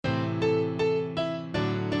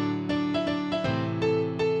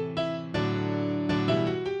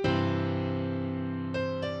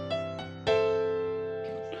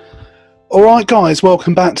Alright guys,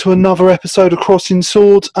 welcome back to another episode of Crossing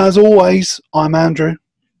Swords. As always, I'm Andrew.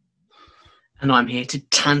 And I'm here to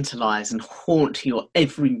tantalise and haunt your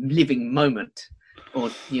every living moment. Or,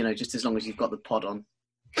 just as long as you've got the pod on.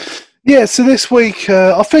 Yeah, so this week,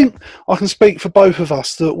 I think I can speak for both of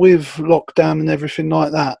us that with lockdown and everything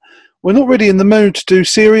like that, we're not really in the mood to do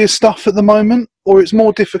serious stuff at the moment, or it's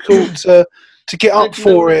more difficult to get up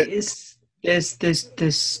for it. There's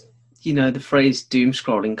the phrase doom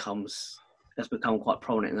scrolling has become quite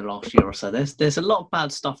prominent in the last year or so. There's a lot of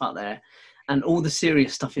bad stuff out there, and all the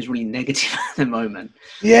serious stuff is really negative at the moment.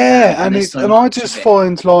 Yeah, and I just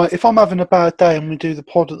find, like, if I'm having a bad day and we do the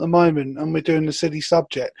pod at the moment and we're doing a silly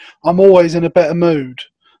subject, I'm always in a better mood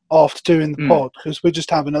after doing the pod because we're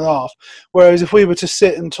just having a laugh. Whereas if we were to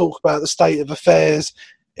sit and talk about the state of affairs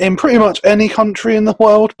in pretty much any country in the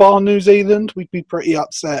world, bar New Zealand, we'd be pretty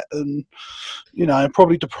upset and,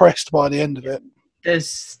 probably depressed by the end of it.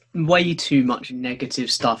 There's way too much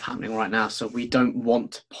negative stuff happening right now, so we don't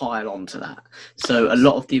want to pile onto that. So a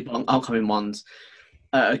lot of the upcoming ones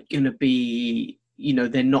are going to be,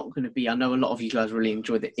 they're not going to be. I know a lot of you guys really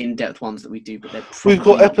enjoy the in-depth ones that we do, but we've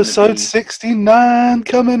got episode 69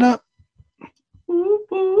 coming up.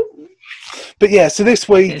 But yeah, so this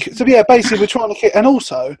week, basically we're trying to get, and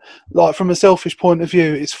also, like, from a selfish point of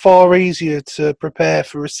view, it's far easier to prepare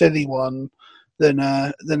for a silly one than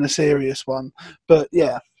a serious one. But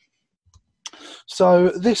yeah. So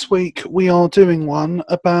this week we are doing one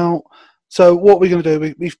about. So what we're going to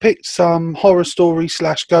do, we've picked some horror stories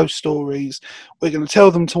 / ghost stories. We're going to tell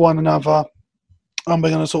them to one another, and we're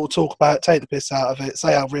going to sort of talk about it, take the piss out of it,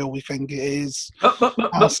 say how real we think it is,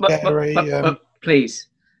 how scary. Please,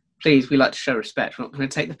 we like to show respect. We're not going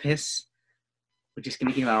to take the piss. We're just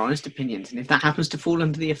going to give our honest opinions, and if that happens to fall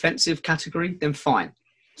under the offensive category, then fine.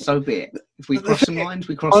 So be it. If we cross some lines,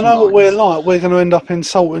 we cross some lines. I know what we're like. We're going to end up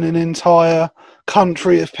insulting an entire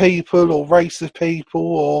country of people or race of people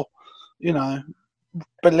or,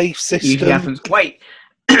 belief system. Usually happens. Wait.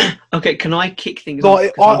 Okay, can I kick things off?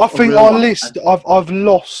 I think our list, I've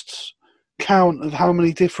lost count of how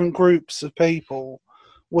many different groups of people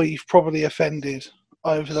we've probably offended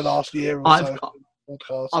over the last year or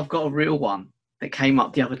so. I've got a real one that came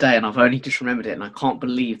up the other day, and I've only just remembered it, and I can't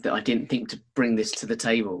believe that I didn't think to bring this to the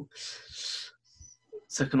table.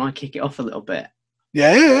 So can I kick it off a little bit?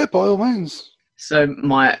 Yeah, by all means. So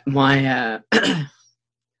my my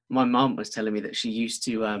mum was telling me that she used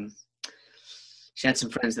to she had some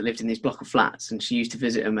friends that lived in this block of flats, and she used to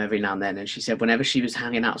visit them every now and then. And she said whenever she was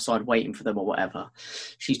hanging outside waiting for them or whatever,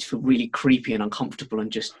 she used to feel really creepy and uncomfortable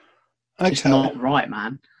and just not right,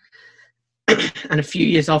 man. And a few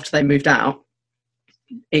years after they moved out,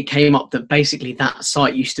 it came up that basically that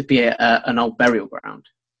site used to be an old burial ground.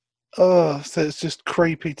 Oh, so it's just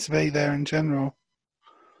creepy to be there in general.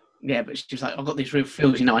 Yeah, but she was like, I've got these real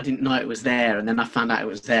feels, I didn't know it was there, and then I found out it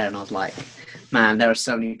was there, and I was like, man, there are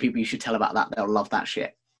so many people you should tell about that. They'll love that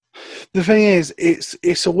shit. The thing is,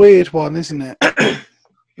 it's a weird one, isn't it?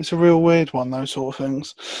 It's a real weird one, those sort of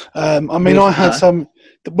things. I had some...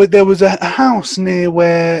 There was a house near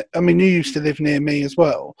where... you used to live near me as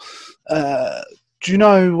well. Do you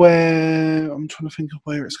know where... I'm trying to think of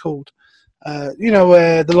where it's called.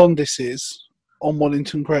 Where the Londis is on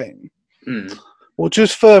Wallington Green? Mm. Well,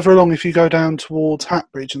 just further along, if you go down towards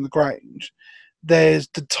Hatbridge and the Grange, there's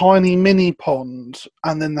the tiny mini pond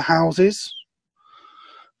and then the houses.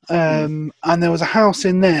 And there was a house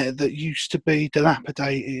in there that used to be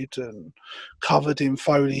dilapidated and covered in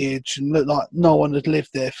foliage and looked like no one had lived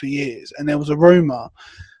there for years. And there was a rumour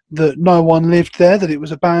that no one lived there, that it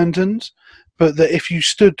was abandoned, but that if you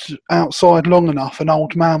stood outside long enough, an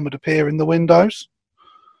old man would appear in the windows.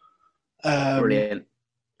 Brilliant.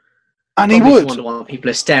 And he would. I wonder why people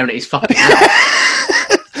are staring at his fucking house.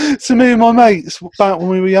 So me and my mates, back when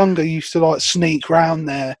we were younger, used to sneak round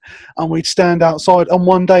there, and we'd stand outside. And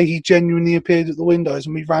one day, he genuinely appeared at the windows,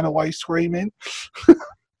 and we ran away screaming.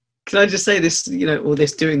 Can I just say this? All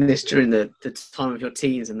this doing this during the time of your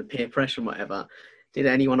teens and the peer pressure and whatever. Did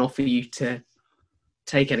anyone offer you to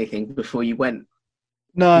take anything before you went?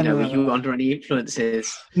 No. Were you under any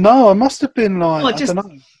influences? No, I must have been I don't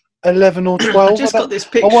know. 11 or 12. I just got this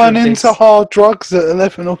picture. I weren't into hard drugs at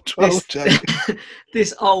 11 or 12, Jake.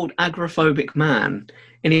 This old agoraphobic man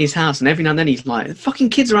in his house, and every now and then he's like, the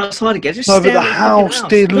fucking kids are outside again. Just no, but the house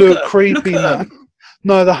did look creepy, man.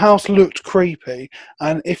 No, the house looked creepy,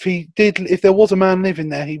 and if there was a man living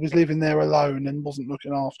there, he was living there alone and wasn't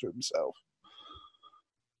looking after himself.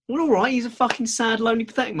 Well, all right, he's a fucking sad, lonely,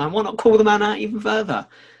 pathetic man. Why not call the man out even further?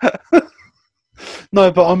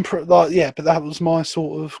 No, but but that was my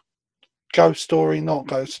sort of ghost story, not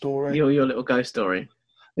ghost story. Your little ghost story.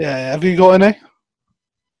 Yeah. Have you got any?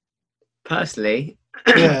 Personally,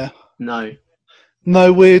 Yeah. no.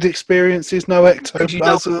 No weird experiences, no You know,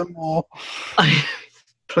 ectoplasm, or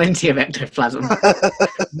plenty of ectoplasm.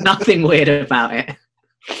 Nothing weird about it.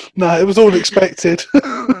 no, it was all expected.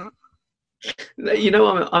 You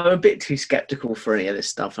know, I'm a bit too skeptical for any of this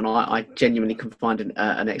stuff, and I genuinely can find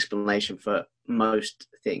an explanation for most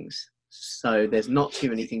things. So there's not too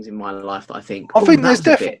many things in my life that I think. I think that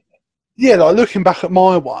there's was a bit. Yeah, like looking back at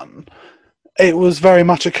my one, it was very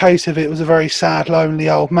much a case of it was a very sad, lonely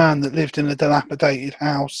old man that lived in a dilapidated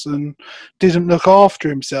house and didn't look after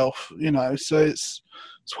himself, you know, so it's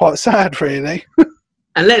quite sad, really.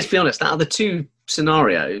 And let's be honest, out of the two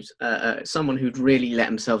scenarios, someone who'd really let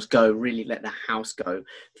themselves go, really let the house go,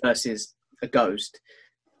 versus a ghost,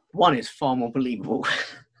 one is far more believable.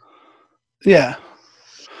 Yeah.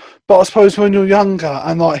 But I suppose when you're younger,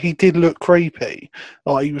 and like he did look creepy,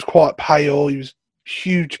 like he was quite pale, he was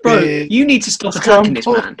huge beard. Bro, you need to stop attacking this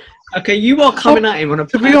man. Okay, you are coming at him on a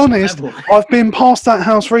To be honest, level. I've been past that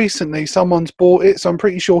house recently. Someone's bought it, so I'm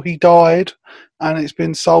pretty sure he died, and it's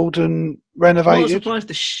been sold and renovated. I'm not surprised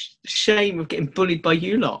the shame of getting bullied by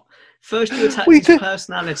you lot. First you attack his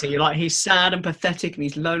personality, you're like he's sad and pathetic and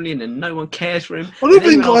he's lonely and no one cares for him. I don't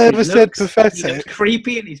think I ever said pathetic. He looks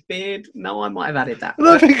creepy in his beard. No, I might have added that. I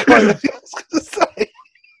don't think I was going to say.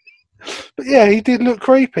 But yeah, he did look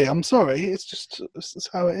creepy. I'm sorry. It's just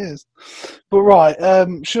how it is. But right,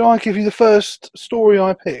 should I give you the first story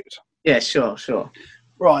I picked? Yeah, sure.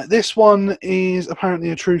 Right, this one is apparently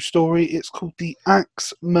a true story. It's called the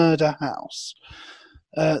Axe Murder House.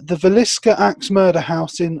 The Villisca Axe Murder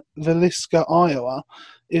House in Villisca, Iowa,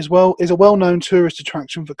 is a well-known tourist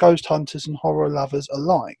attraction for ghost hunters and horror lovers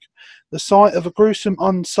alike. The site of a gruesome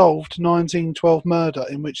unsolved 1912 murder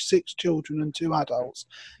in which 6 children and 2 adults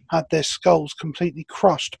had their skulls completely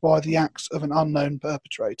crushed by the axe of an unknown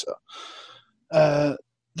perpetrator. The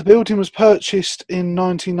building was purchased in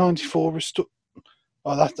 1994.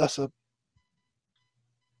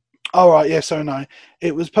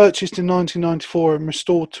 It was purchased in 1994 and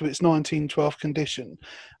restored to its 1912 condition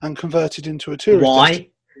and converted into a tourist destination.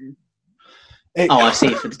 I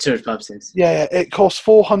see, for the tourist purposes. Yeah, it costs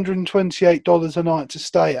 $428 a night to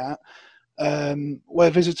stay at, where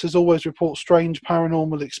visitors always report strange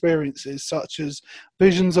paranormal experiences, such as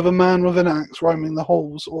visions of a man with an axe roaming the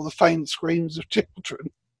halls or the faint screams of children.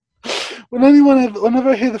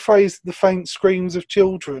 Whenever I hear the phrase "the faint screams of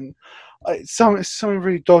children," it's something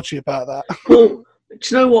really dodgy about that. Well, do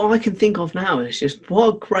you know what I can think of now? It's just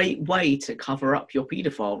what a great way to cover up your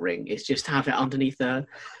paedophile ring is just have it underneath the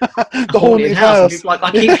haunted house. Like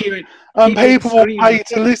I keep hearing, and people will pay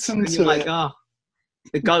to listen to it. Like,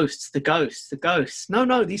 the ghosts.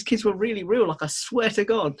 No, these kids were really real. Like I swear to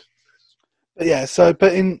God. Yeah,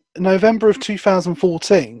 but in November of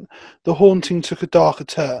 2014, the haunting took a darker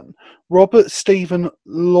turn. Robert Stephen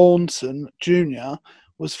Lawson Jr.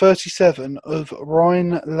 was 37 of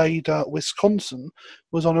Rhinelander, Wisconsin,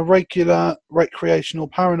 was on a regular recreational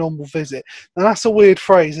paranormal visit. Now that's a weird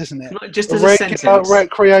phrase, isn't it? Not just as a sentence.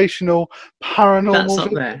 Recreational paranormal. That's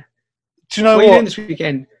up there. Do you know what are you doing this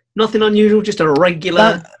weekend? Nothing unusual, just a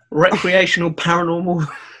regular recreational paranormal.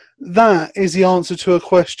 That is the answer to a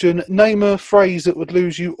question. Name a phrase that would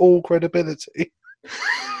lose you all credibility.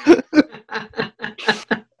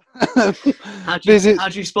 How do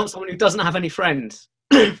you spot someone who doesn't have any friends?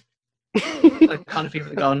 Like kind of people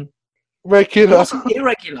that go on regular.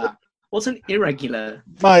 What's an irregular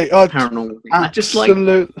mate? Paranormal thing? I just like.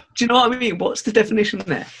 Do you know what I mean? What's the definition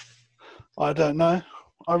there? I don't know.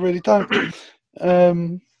 I really don't.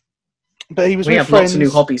 But he was. We have friends, lots of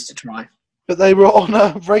new hobbies to try. But they were on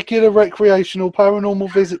a regular recreational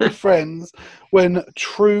paranormal visit with friends when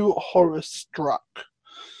true horror struck.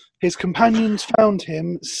 His companions found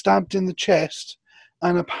him stabbed in the chest,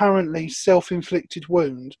 an apparently self-inflicted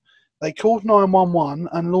wound. They called 911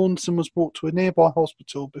 and Lawson was brought to a nearby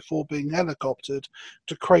hospital before being helicoptered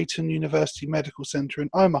to Creighton University Medical Center in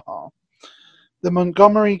Omaha. The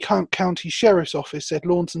Montgomery County Sheriff's Office said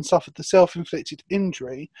Lawson suffered the self-inflicted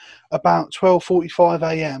injury about 12:45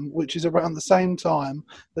 a.m., which is around the same time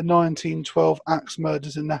the 1912 axe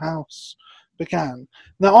murders in the house began.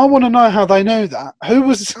 Now, I want to know how they know that. Who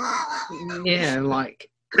was... Yeah, like...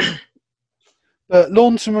 But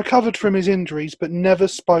Lawson recovered from his injuries, but never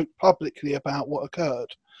spoke publicly about what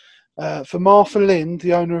occurred. For Martha Lynn,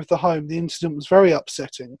 the owner of the home, the incident was very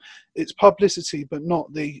upsetting. It's publicity, but not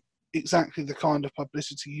exactly the kind of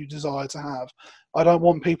publicity you desire to have. I don't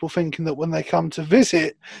want people thinking that when they come to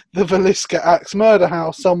visit the Villisca Axe Murder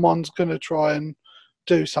House, someone's going to try and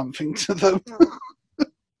do something to them.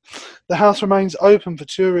 The house remains open for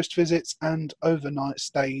tourist visits and overnight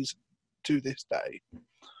stays to this day.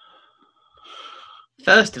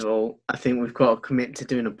 First of all, I think we've got to commit to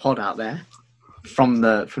doing a pod out there from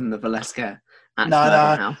the Valeska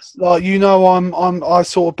house. Like, I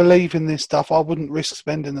sort of believe in this stuff. I wouldn't risk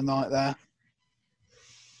spending the night there.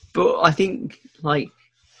 But I think, like,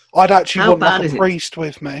 I'd actually want like a priest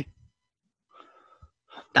with me.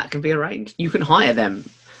 That can be arranged. You can hire them.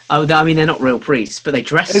 Oh, I mean, they're not real priests, but they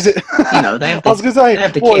dress. Is it? You know, they have. I was going to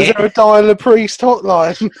say, what, is there a dial a priest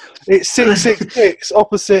hotline? It's 666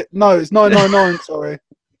 opposite. No, it's 999. Sorry.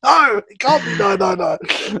 No, it can't be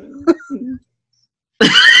 999.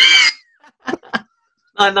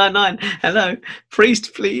 999. Hello,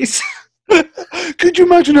 priest, please. Could you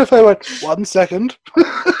imagine if they went 1 second? And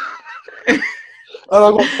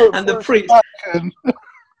I got put and the priest.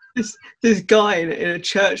 This guy in a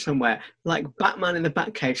church somewhere, like Batman in the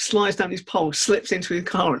Batcave, slides down his pole, slips into his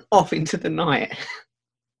car, and off into the night.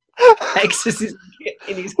 Exorcism kit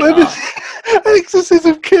in his car.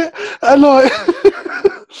 Exorcism kit, and like,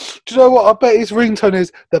 do you know what? I bet his ringtone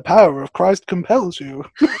is "The power of Christ compels you."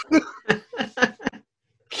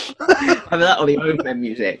 Either that or the Omen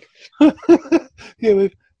music. Yeah,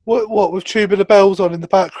 with with Tubular Bells on in the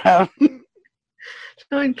background.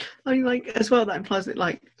 I mean, like, as well, that implies that,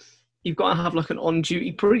 like, you've got to have, like, an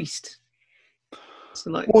on-duty priest.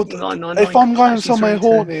 So, like, well, if I'm going somewhere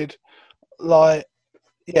haunted, like,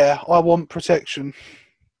 yeah, I want protection.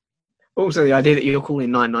 Also, the idea that you're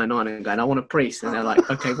calling 999 and going, I want a priest, and they're like,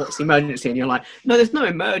 okay, what's the emergency? And you're like, no, there's no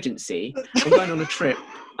emergency. I'm going on a trip,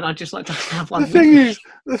 and I'd just like to have one. The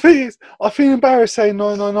thing is, I feel embarrassed saying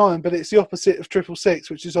 999, but it's the opposite of 666,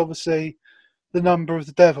 which is obviously the number of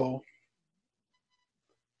the devil.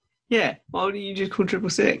 Yeah, why wouldn't you just call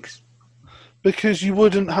 666? Because you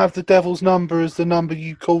wouldn't have the devil's number as the number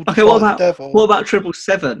you called the devil. What about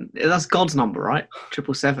 777? That's God's number, right?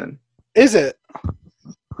 777. Is it?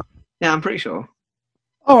 Yeah, I'm pretty sure.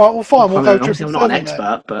 All right, well, fine. We'll go 777. I'm not an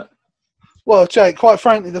expert, but... Well, Jake, quite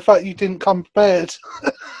frankly, the fact you didn't come prepared...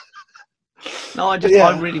 No, I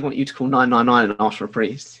really want you to call 999 and ask for a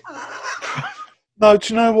priest. No,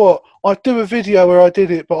 do you know what? I'd do a video where I did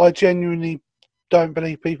it, but I genuinely don't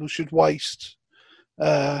believe people should waste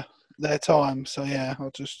their time. So yeah,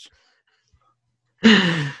 I'll just. But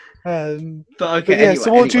okay. But yeah. Anyway,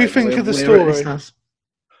 so what do you think of the story?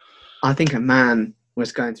 I think a man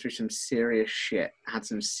was going through some serious shit, had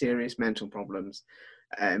some serious mental problems,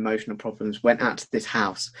 emotional problems. Went out to this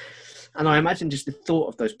house, and I imagine just the thought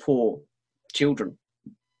of those poor children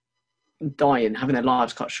dying, having their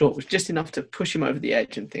lives cut short, was just enough to push him over the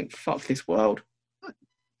edge and think, "Fuck this world."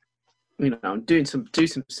 You know, do some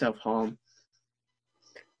self-harm.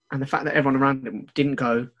 And the fact that everyone around him didn't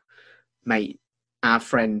go, mate, our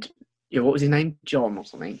friend, what was his name? John or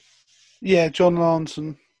something? Yeah, John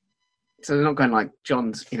Lanson. So they're not going like,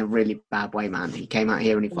 John's in a really bad way, man. He came out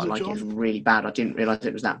here and he felt like it was really bad. I didn't realise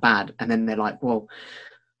it was that bad. And then they're like, well,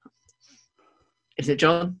 is it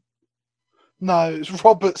John? No, it's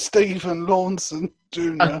Robert Stephen Lawson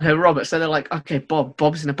Jr. Okay, Robert. So they're like, okay,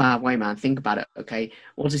 Bob's in a bad way, man. Think about it, okay?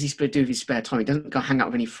 What does he do with his spare time? He doesn't go hang out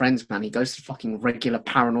with any friends, man. He goes to fucking regular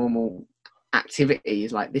paranormal activity.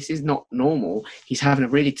 He's like, this is not normal. He's having a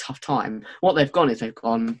really tough time. What they've gone is they've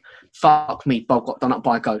gone, fuck me, Bob got done up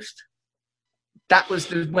by a ghost. That was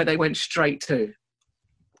where they went straight to.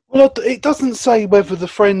 Well, it doesn't say whether the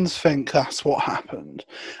friends think that's what happened.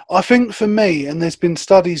 I think for me, and there's been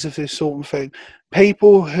studies of this sort of thing,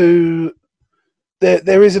 people who...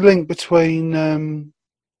 There is a link between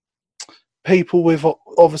people with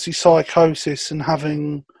obviously psychosis and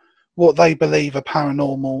having what they believe are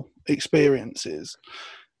paranormal experiences.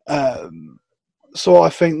 So I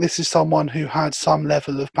think this is someone who had some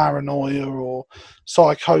level of paranoia or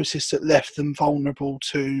psychosis that left them vulnerable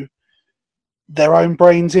to their own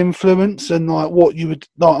brain's influence, and like what you would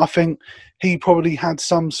like, I think he probably had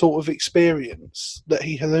some sort of experience that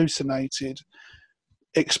he hallucinated,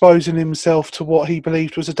 exposing himself to what he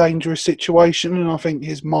believed was a dangerous situation, and I think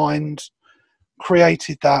his mind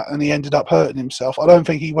created that and he ended up hurting himself. I don't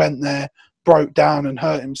think he went there, broke down and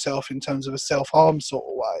hurt himself in terms of a self-harm sort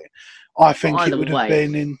of way. I think it would have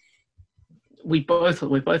been in... We're both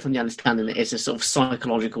on the understanding that it's a sort of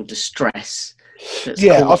psychological distress that's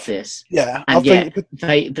caused this. Yeah, and yet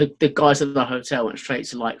the guys at the hotel went straight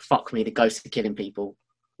to like, fuck me, the ghosts are killing people.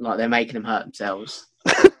 Like, they're making them hurt themselves.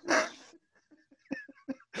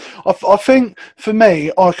 I think, for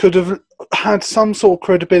me, I could have had some sort of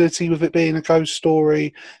credibility with it being a ghost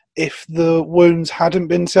story if the wounds hadn't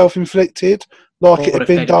been self-inflicted, like it had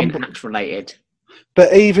been done... Been act-related.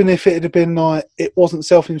 But even if it had been like, it wasn't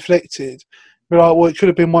self-inflicted, Be like, well, it could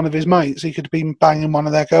have been one of his mates. He could have been banging one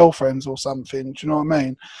of their girlfriends or something. Do you know what I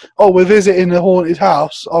mean? Oh, we're visiting a haunted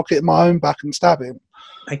house. I'll get my own back and stab him.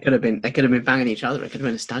 They could have been banging each other. It could have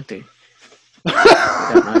been a stag do.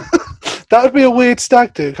 I don't know. That would be a weird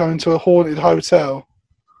stag do coming to a haunted hotel.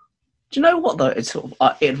 Do you know what though? It's sort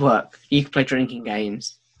of it'd work. You could play drinking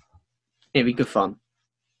games. It'd be good fun.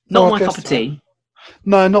 Not my cup of tea.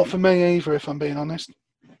 No, not for me either. If I'm being honest.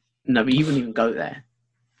 No, but you wouldn't even go there.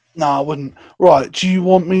 No, I wouldn't. Right, do you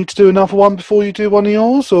want me to do another one before you do one of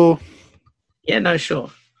yours, or? Yeah, no,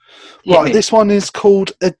 sure. Right, this one is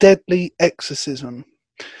called A Deadly Exorcism.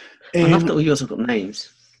 I love that all yours have got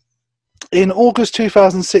names. In August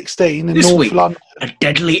 2016 in North London. A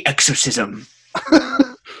Deadly Exorcism.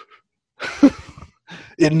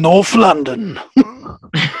 In North London.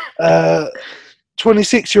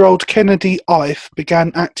 26-year-old Kennedy Ife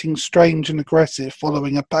began acting strange and aggressive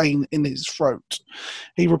following a pain in his throat.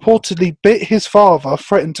 He reportedly bit his father,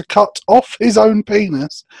 threatened to cut off his own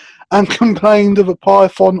penis, and complained of a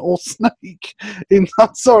python or snake.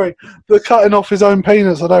 Sorry, the cutting off his own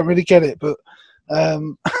penis, I don't really get it, but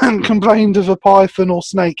and complained of a python or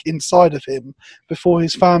snake inside of him before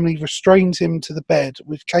his family restrained him to the bed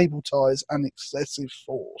with cable ties and excessive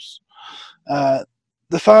force.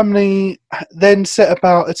 The family then set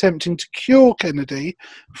about attempting to cure Kennedy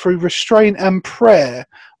through restraint and prayer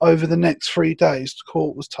over the next 3 days, the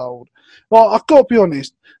court was told. Well, I've got to be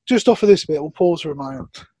honest, just off of this bit, we'll pause for a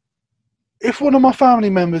moment. If one of my family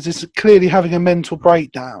members is clearly having a mental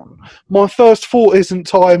breakdown, my first thought isn't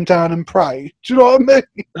tie him down and pray. Do you know what I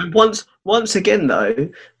mean? Once again, though,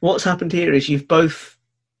 what's happened here is you've both,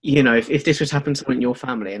 you know, if this was happened to someone in your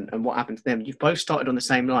family and what happened to them, you've both started on the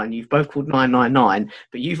same line. You've both called 999,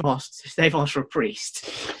 but they've asked for a priest.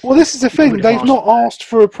 Well, this is the thing. They've not asked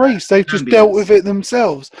for a priest. They've just dealt with it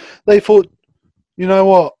themselves. They thought, you know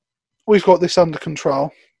what, we've got this under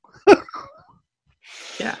control.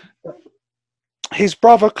 Yeah. His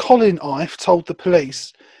brother Colin Ife told the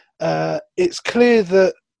police, it's clear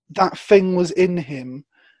that thing was in him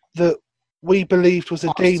that we believed was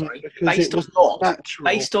a demon because it was not natural.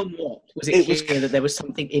 Based on what? Was it clear that there was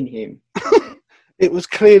something in him? It was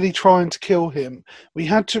clearly trying to kill him. We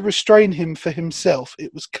had to restrain him for himself.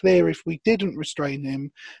 It was clear if we didn't restrain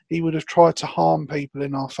him, he would have tried to harm people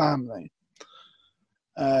in our family.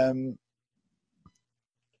 But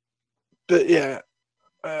yeah.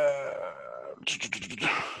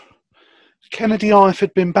 Kennedy Ife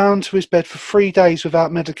had been bound to his bed for 3 days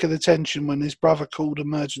without medical attention when his brother called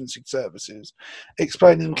emergency services,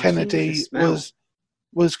 explaining Kennedy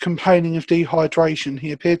was complaining of dehydration.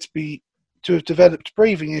 He appeared to have developed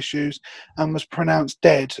breathing issues and was pronounced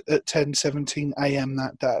dead at 10:17 a.m.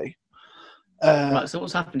 that day. Right, so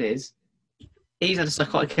what's happened is he's had a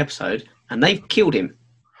psychotic episode and they've killed him.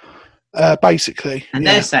 Basically, and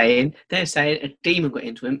they're saying a demon got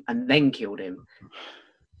into him and then killed him.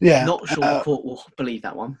 Yeah, not sure the court will believe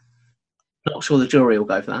that one. Not sure the jury will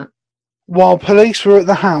go for that. While police were at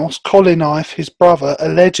the house, Colin Ife, his brother,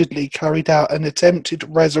 allegedly carried out an attempted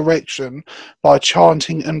resurrection by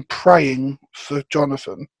chanting and praying for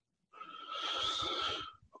Jonathan.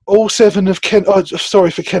 All seven of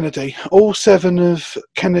Kennedy. All seven of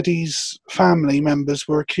Kennedy's family members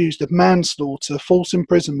were accused of manslaughter, false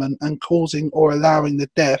imprisonment, and causing or allowing the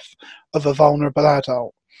death of a vulnerable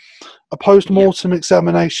adult. A post-mortem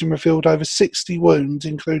examination revealed over 60 wounds,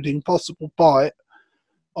 including possible bite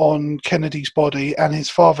on Kennedy's body, and his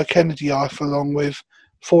father, Kennedy Ife, along with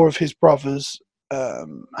 4 of his brothers,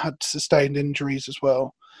 had sustained injuries as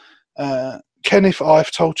well. Kenneth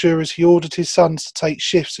Ife told jurors he ordered his sons to take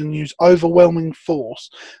shifts and use overwhelming force,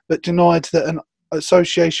 but denied that an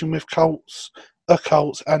association with cults,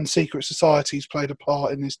 occults, and secret societies played a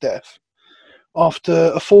part in his death.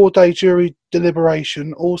 After a 4-day jury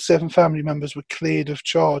deliberation, all 7 family members were cleared of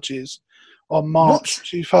charges on March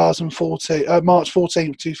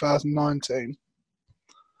 14th, 2019.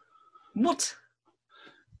 What?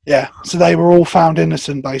 Yeah, so they were all found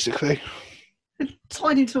innocent, basically.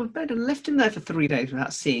 Tied into a bed and left him there for 3 days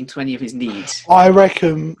without seeing to any of his needs. I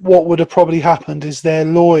reckon what would have probably happened is their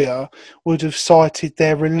lawyer would have cited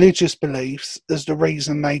their religious beliefs as the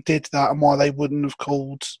reason they did that and why they wouldn't have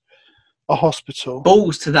called a hospital.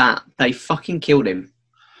 Balls to that. They fucking killed him.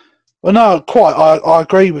 Well, no, quite. I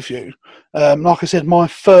agree with you. Like I said, my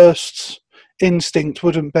first instinct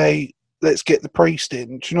wouldn't be, let's get the priest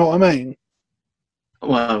in. Do you know what I mean?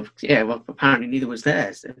 Well, yeah, well, apparently neither was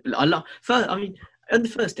theirs. In the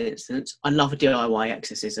first instance, I love a DIY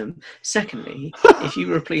exorcism. Secondly, if you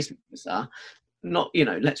were a police officer,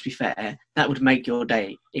 let's be fair, that would make your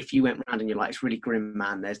day if you went round and you're like, it's really grim,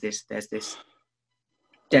 man. There's this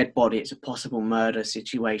dead body, it's a possible murder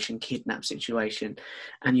situation, kidnap situation,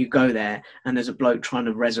 and you go there and there's a bloke trying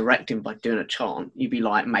to resurrect him by doing a chant, you'd be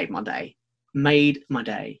like, made my day. Made my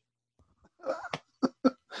day.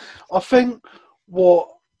 I think what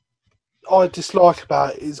I dislike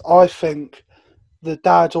about it is I think the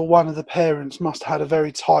dad or one of the parents must have had a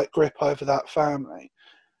very tight grip over that family.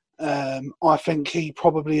 I think he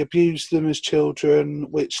probably abused them as children,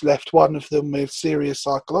 which left one of them with serious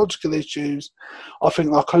psychological issues. I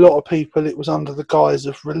think, like a lot of people, it was under the guise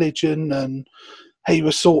of religion, and he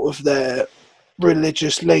was sort of their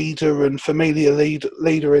religious leader and familiar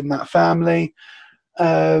leader in that family.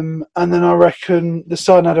 And then I reckon the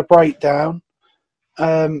son had a breakdown.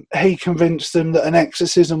 He convinced them that an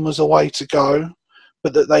exorcism was a way to go,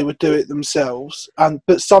 but that they would do it themselves.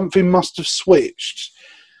 But something must have switched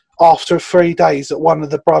after 3 days that one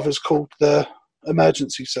of the brothers called the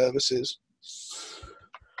emergency services.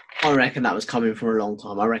 I reckon that was coming for a long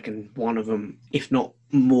time. I reckon one of them, if not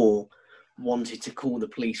more, wanted to call the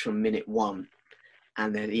police from minute one.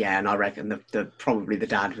 And then, and I reckon probably the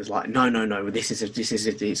dad was like, no, this is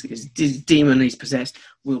a demon, he's possessed.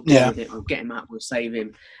 We'll deal with it. We'll get him out. We'll save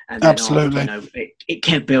him. And then absolutely, it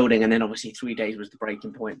kept building. And then obviously 3 days was the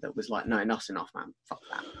breaking point that was like, no, enough's enough, man. Fuck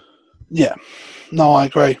that. Yeah, no, I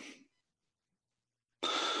agree.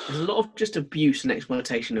 There's a lot of just abuse and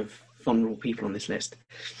exploitation of vulnerable people on this list.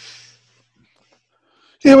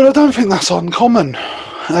 Yeah, but I don't think that's uncommon.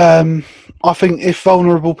 I think if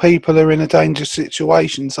vulnerable people are in a dangerous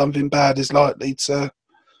situation, something bad is likely to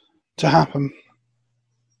happen.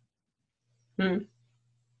 But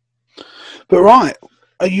right,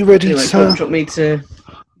 are you ready to drop me to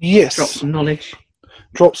drop some knowledge?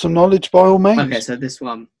 Drop some knowledge by all means. Okay, so this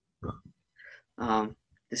one,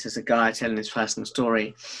 this is a guy telling his personal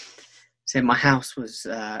story. Said my house was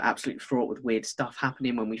absolutely fraught with weird stuff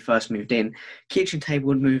happening when we first moved in. Kitchen table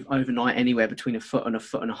would move overnight anywhere between a foot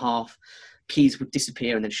and a half. Keys would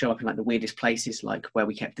disappear and then show up in like the weirdest places, like where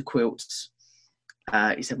we kept the quilts.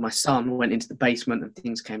 He said my son went into the basement and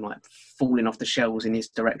things came like falling off the shelves in his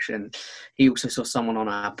direction. He also saw someone on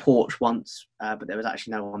our porch once, but there was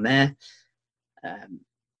actually no one there.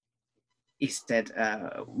 He said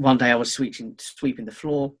one day I was sweeping the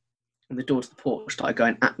floor and the door to the porch started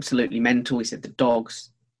going absolutely mental. He said the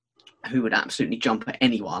dogs, who would absolutely jump at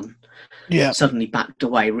anyone, suddenly backed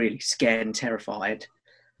away, really scared and terrified.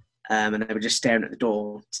 And they were just staring at the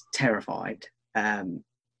door, terrified. And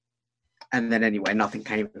then anyway, nothing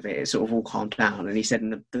came of it. It sort of all calmed down. And he said,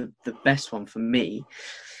 and the best one for me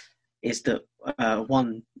is that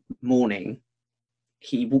one morning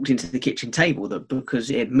he walked into the kitchen table because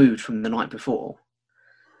it had moved from the night before.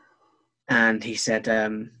 And he said,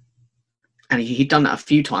 and he'd done that a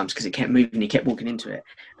few times because it kept moving. He kept walking into it.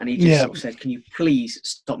 And he just sort of said, can you please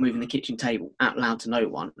stop moving the kitchen table out loud to no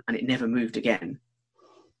one? And it never moved again.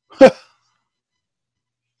 So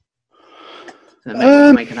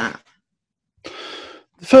make of that.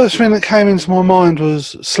 The first thing that came into my mind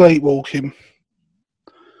was sleepwalking.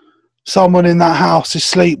 Someone in that house is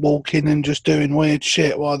sleepwalking and just doing weird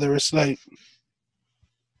shit while they're asleep.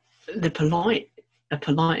 A polite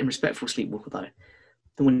and respectful sleepwalker, though.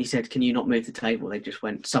 The one he said, "Can you not move the table?" They just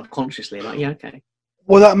went subconsciously, like, "Yeah, okay."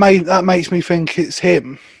 Well, that makes me think it's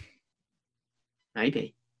him.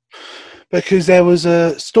 Maybe. Because there was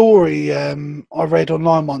a story I read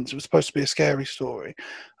online once. It was supposed to be a scary story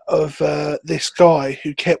of this guy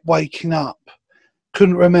who kept waking up,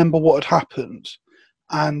 couldn't remember what had happened,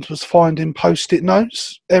 and was finding post-it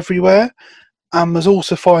notes everywhere, and was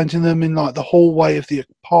also finding them in like the hallway of the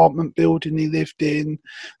apartment building he lived in.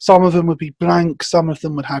 Some of them would be blank, some of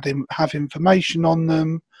them would have information on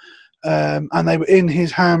them, and they were in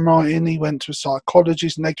his handwriting. He went to a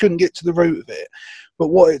psychologist and they couldn't get to the root of it. But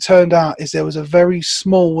what it turned out is there was a very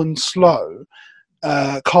small and slow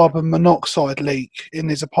carbon monoxide leak in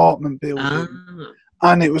his apartment building,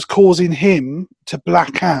 and it was causing him to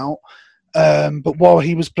black out. But while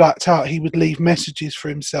he was blacked out, he would leave messages for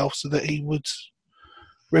himself so that he would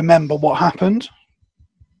remember what happened.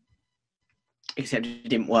 Except it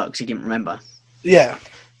didn't work because he didn't remember. Yeah.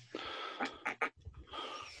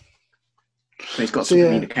 So he's got some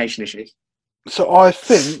communication issues. So I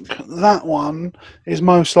think that one is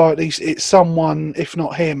most likely it's someone, if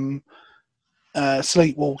not him,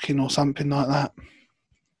 sleepwalking or something like that.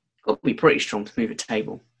 Got to be pretty strong to move a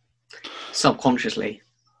table subconsciously.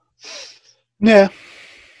 Yeah.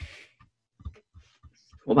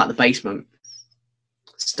 What about the basement?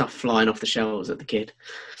 Stuff flying off the shelves at the kid.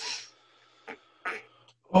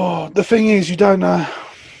 Oh, the thing is, you don't know.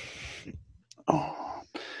 Oh,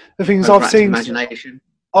 the thing is,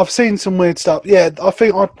 I've seen some weird stuff. Yeah, I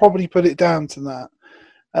think I'd probably put it down to that.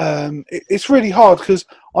 It's really hard because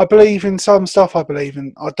I believe in some stuff, I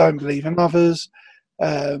don't believe in others.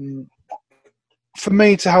 For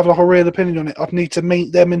me to have like a real opinion on it, I'd need to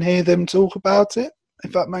meet them and hear them talk about it,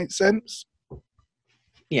 if that makes sense.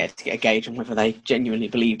 Yeah, to get a gauge on whether they genuinely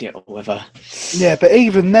believed it or whether... Yeah, but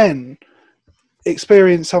even then,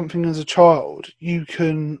 experience something as a child, you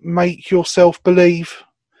can make yourself believe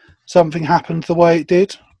something happened the way it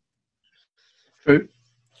did. True,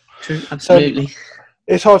 absolutely. So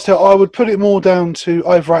it's hard to tell. I would put it more down to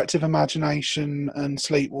overactive imagination and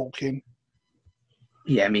sleepwalking.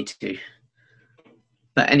 Yeah, me too.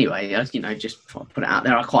 But anyway, just put it out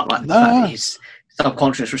there. I quite like the fact that his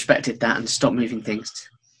subconscious respected that and stopped moving things.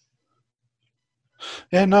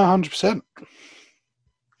 Yeah, no, 100%.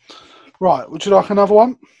 Right, would you like another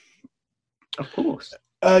one? Of course.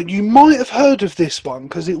 You might have heard of this one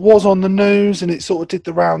because it was on the news and it sort of did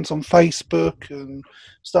the rounds on Facebook and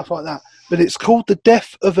stuff like that. But it's called The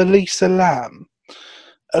Death of Elisa Lam.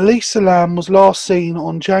 Elisa Lam was last seen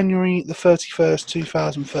on January the 31st,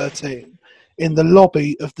 2013 in the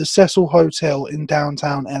lobby of the Cecil Hotel in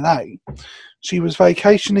downtown LA. She was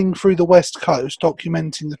vacationing through the West Coast,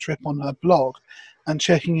 documenting the trip on her blog and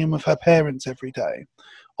checking in with her parents every day.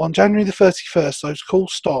 On January the 31st, those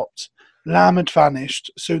calls stopped. Lam had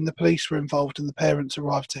vanished. Soon the police were involved and the parents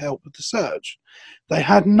arrived to help with the search. They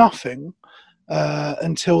had nothing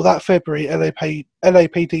until that February,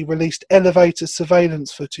 LAPD released elevator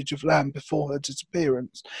surveillance footage of Lam before her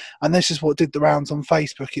disappearance. And this is what did the rounds on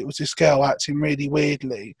Facebook. It was this girl acting really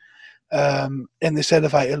weirdly in this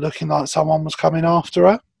elevator, looking like someone was coming after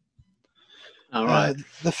her. All right.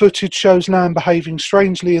 The footage shows Lam behaving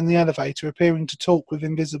strangely in the elevator, appearing to talk with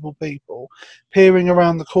invisible people, peering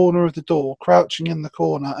around the corner of the door, crouching in the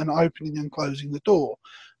corner and opening and closing the door.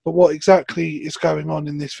 But what exactly is going on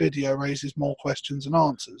in this video raises more questions than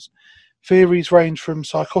answers. Theories range from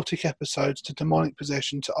psychotic episodes to demonic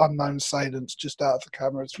possession to unknown assailants just out of the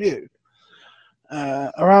camera's view.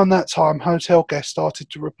 Around that time, hotel guests started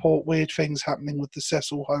to report weird things happening with the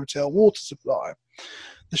Cecil Hotel water supply.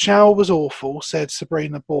 The shower was awful, said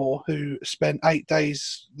Sabrina Bohr, who spent 8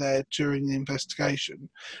 days there during the investigation.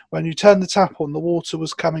 When you turned the tap on, the water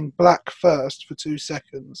was coming black first for 2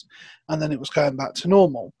 seconds, and then it was going back to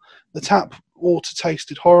normal. The tap water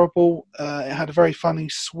tasted horrible. It had a very funny,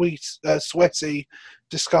 sweet, sweaty,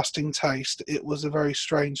 disgusting taste. It was a very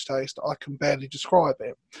strange taste. I can barely describe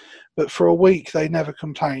it. But for a week, they never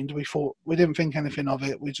complained. We didn't think anything of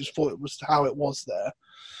it. We just thought it was how it was there.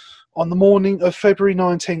 On the morning of February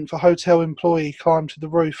 19th, a hotel employee climbed to the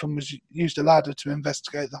roof and used a ladder to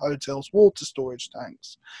investigate the hotel's water storage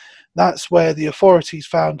tanks. That's where the authorities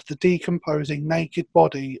found the decomposing naked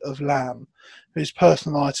body of Lam, whose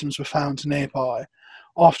personal items were found nearby.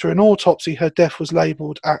 After an autopsy, her death was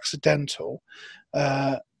labelled accidental.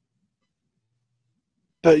 But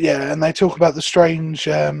yeah, and they talk about the strange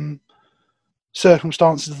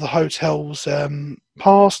circumstances of the hotel's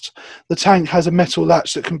past. The tank has a metal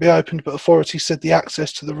latch that can be opened, but authorities said the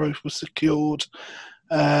access to the roof was secured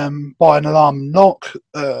by an alarm lock.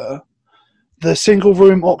 The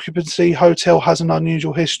single-room occupancy hotel has an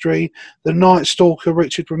unusual history. The Night Stalker,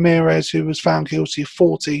 Richard Ramirez, who was found guilty of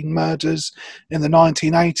 14 murders in the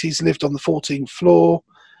 1980s, lived on the 14th floor.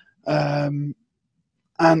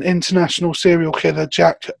 And international serial killer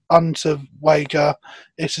Jack Unterweger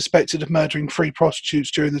is suspected of murdering 3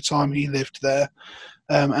 prostitutes during the time he lived there.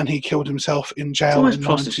 And he killed himself in jail in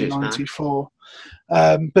 1994.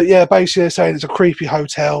 But yeah, basically they're saying it's a creepy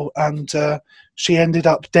hotel, and she ended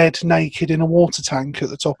up dead naked in a water tank at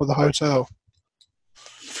the top of the hotel.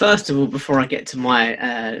 First of all, before I get to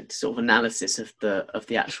my sort of analysis of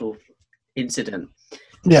the actual incident,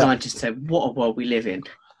 can I just say what a world we live in,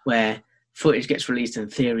 where footage gets released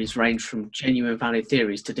and theories range from genuine valid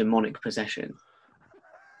theories to demonic possession.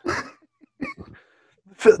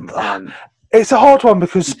 It's a hard one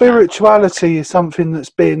because spirituality is something that's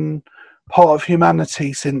been part of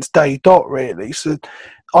humanity since day dot, really. So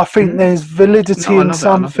I think there's validity in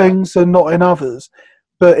some things and not in others.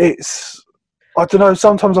 But it's, I don't know,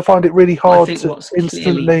 sometimes I find it really hard to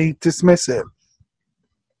instantly dismiss it.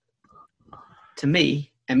 To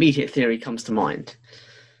me, immediate theory comes to mind.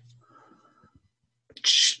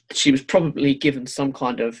 She was probably given some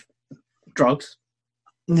kind of drugs.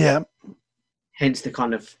 Yeah. Hence the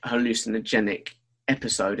kind of hallucinogenic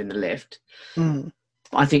episode in the lift.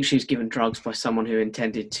 I think she was given drugs by someone who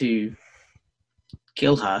intended to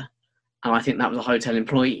kill her. And I think that was a hotel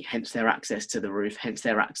employee, hence their access to the roof, hence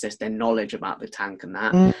their knowledge about the tank and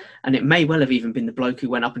that. And it may well have even been the bloke who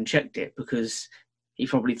went up and checked it, because he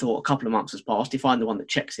probably thought a couple of months has passed. If I'm the one that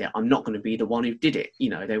checks it, I'm not going to be the one who did it. You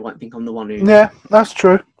know, they won't think I'm the one who. Yeah, that's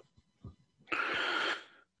true.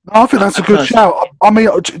 I think that's a good shout. I mean,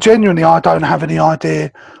 genuinely, I don't have any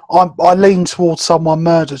idea. I lean towards someone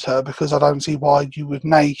murdered her because I don't see why you would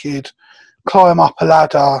naked climb up a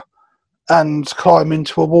ladder and climb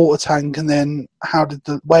into a water tank, and then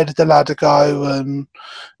where did the ladder go? And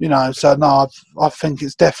you know, so no, I think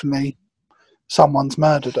it's definitely someone's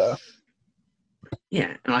murdered her.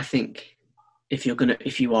 Yeah, and I think if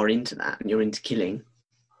you are into that and you're into killing,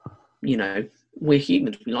 you know, we're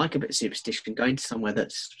humans. We like a bit of superstition. Going to somewhere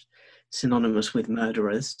that's synonymous with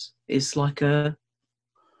murderers is like a.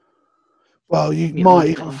 Well, you might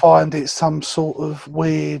even find it's some sort of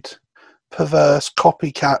weird, perverse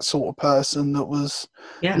copycat sort of person that was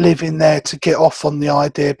living there to get off on the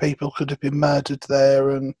idea people could have been murdered there.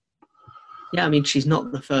 And yeah, I mean, she's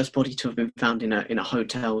not the first body to have been found in a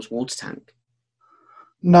hotel's water tank.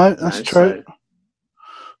 No, that's true. So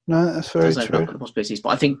no, that's very true. Open up the possibilities, but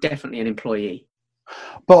I think definitely an employee.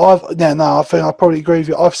 But I think I probably agree with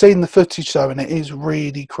you. I've seen the footage though, and it is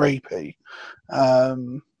really creepy.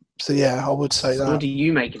 So yeah, I would say that. What do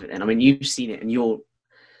you make of it then? I mean, you've seen it, and you're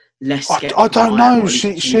less skeptical. I don't know.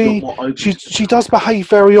 She does behave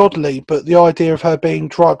very oddly, but the idea of her being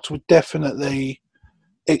drugged would definitely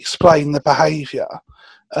explain the behaviour.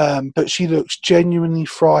 But she looks genuinely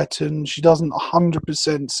frightened. She doesn't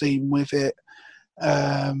 100% seem with it.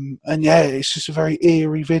 And yeah, it's just a very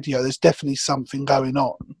eerie video. There's definitely something going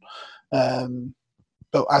on.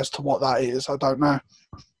 But as to what that is, I don't know.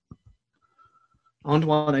 I wonder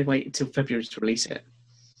why they waited till February to release it.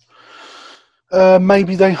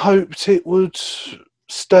 Maybe they hoped it would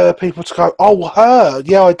stir people to go, oh, her,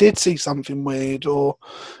 yeah, I did see something weird, or,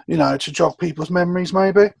 you know, to jog people's memories,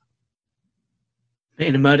 maybe.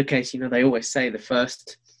 In a murder case, you know, they always say the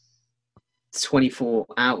first 24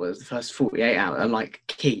 hours, the first 48 hours are like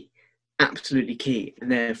key, absolutely key.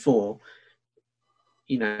 And therefore,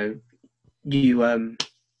 you know, you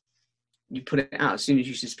put it out as soon as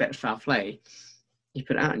you suspect foul play, you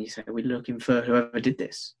put it out and you say, we're looking for whoever did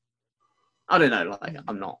this. I don't know, like,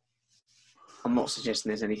 I'm not suggesting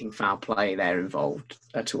there's anything foul play there involved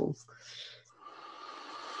at all.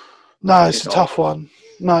 No, it's a tough one.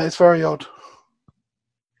 No, it's very odd.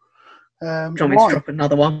 Do you want me to drop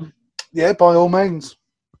another one? Yeah, by all means.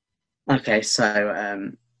 Okay,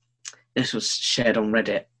 so this was shared on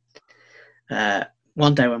Reddit.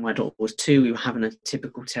 One day when my daughter was 2, we were having a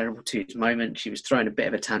typical terrible twos moment. She was throwing a bit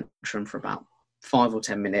of a tantrum for about 5 or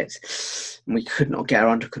 10 minutes, and we could not get her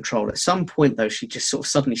under control. At some point, though, she just sort of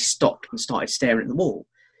suddenly stopped and started staring at the wall.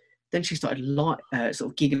 Then she started sort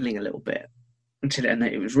of giggling a little bit, and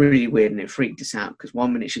it was really weird, and it freaked us out because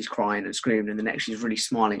one minute she's crying and screaming, and the next she's really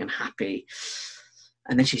smiling and happy.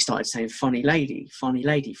 And then she started saying, funny lady, funny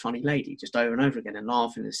lady, funny lady, just over and over again, and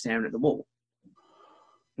laughing and staring at the wall.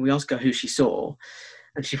 And we asked her who she saw,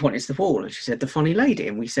 and she pointed to the wall, and she said, the funny lady.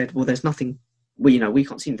 And we said, well, there's nothing, we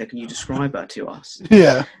can't see anything. Can you describe her to us?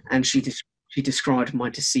 Yeah. And she described my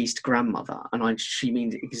deceased grandmother, and she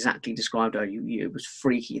exactly described her. It was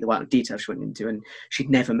freaky the amount of detail she went into, and she'd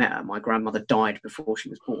never met her. My grandmother died before she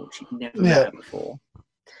was born. She'd never met her before.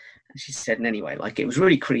 And she said, and anyway, like, it was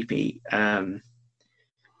really creepy.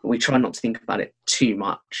 We try not to think about it too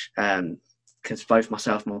much because both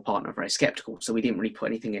myself and my partner are very skeptical, so we didn't really put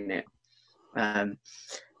anything in it. But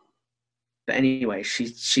anyway,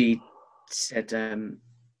 she said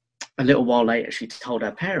a little while later she told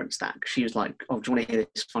her parents that. She was like, oh, do you want to hear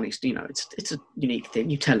this funny story? You know, it's a unique thing,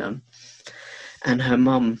 you tell them. And her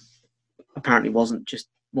mum apparently wasn't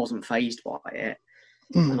fazed by it.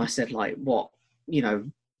 And I said, like, what, you know,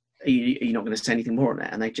 are you not going to say anything more on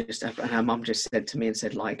it? And and her mum just said to me and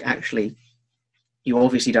said, like, actually, you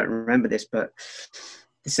obviously don't remember this, but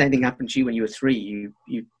the same thing happened to you when you were 3.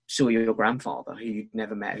 You saw your grandfather who you'd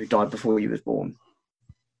never met, who died before you was born.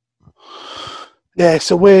 Yeah,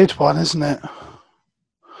 it's a weird one, isn't it?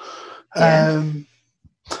 I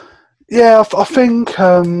think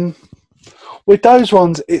with those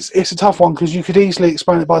ones, it's a tough one because you could easily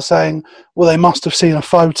explain it by saying, well, they must have seen a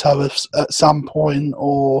photo at some point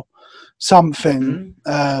or something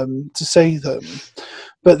to see them.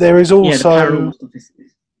 But there is also...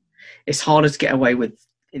 it's harder to get away with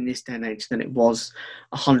in this day and age than it was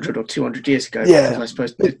 100 or 200 years ago. Because I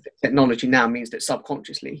suppose the technology now means that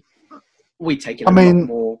subconsciously we take it a lot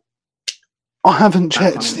more... I haven't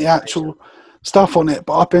checked the actual stuff on it,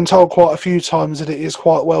 but I've been told quite a few times that it is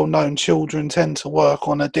quite well known children tend to work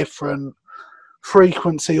on a different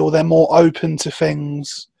frequency, or they're more open to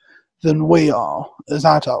things than we are as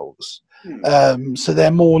adults. So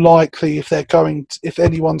they're more likely, if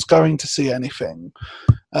anyone's going to see anything,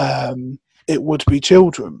 it would be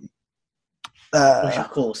children. Which, of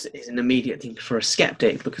course, is an immediate thing for a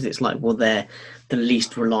skeptic, because it's like, well, they're the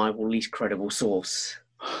least reliable, least credible source.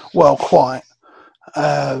 Well, quite.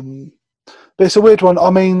 But it's a weird one. I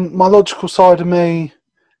mean, my logical side of me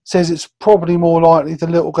says it's probably more likely the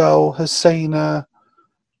little girl has seen a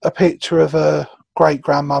picture of her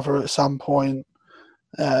great-grandmother at some point,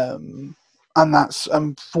 and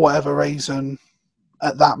for whatever reason,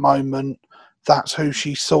 at that moment, that's who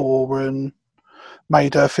she saw and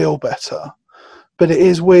made her feel better. But it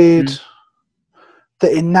is weird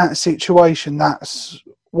that in that situation, that's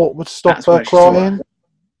what would stop her crying.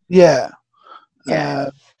 Yeah.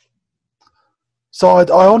 So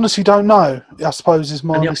I honestly don't know, I suppose, is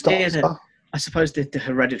my honest answer. I suppose the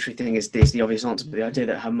hereditary thing is the obvious answer, but the idea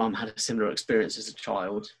that her mum had a similar experience as a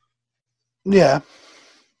child. Yeah.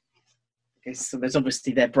 So there's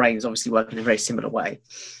obviously, their brains obviously work in a very similar way.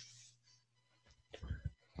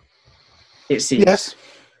 It seems. Yes.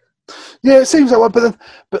 Yeah, it seems that way,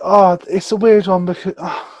 but it's a weird one because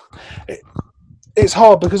it's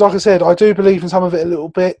hard because, like I said, I do believe in some of it a little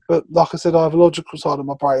bit, but like I said, I have a logical side of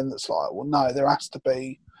my brain that's like, well, no, there has to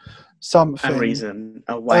be something. A reason,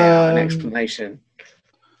 a way out, an explanation.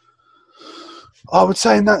 I would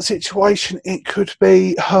say in that situation, it could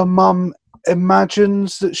be her mum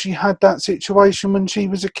imagines that she had that situation when she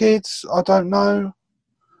was a kid. I don't know.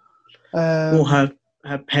 Well,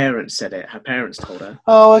 her parents said it. Her parents told her.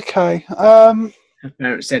 Oh, okay. Her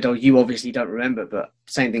parents said, "Oh, you obviously don't remember, but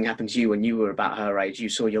same thing happened to you when you were about her age. You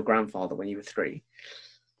saw your grandfather when you were 3."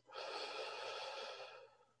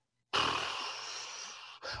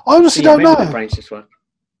 I honestly don't know. Their brains just work.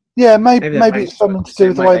 Yeah, maybe it's something to do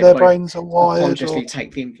with the way their brains are wired. Consciously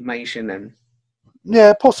take the information and.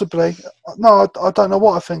 Yeah, possibly. No, I don't know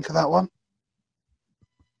what I think of that one.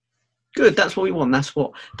 Good, that's what we want. That's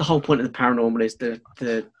what the whole point of the paranormal is, the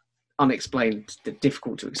unexplained, the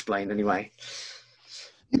difficult to explain anyway.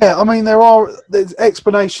 Yeah, I mean, there's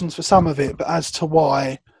explanations for some of it, but as to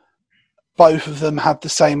why both of them had the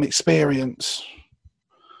same experience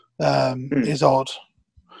is odd.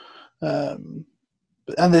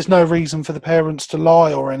 And there's no reason for the parents to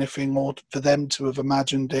lie or anything, or for them to have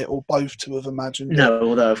imagined it, or both to have imagined it. No,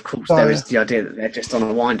 although, of course, there is the idea that they're just on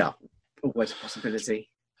a wind-up. Always a possibility.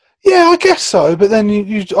 Yeah, I guess so, but then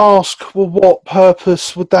you'd ask, well, what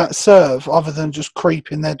purpose would that serve other than just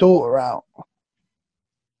creeping their daughter out?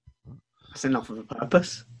 That's enough of a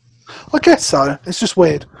purpose. I guess so. It's just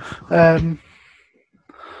weird. Right.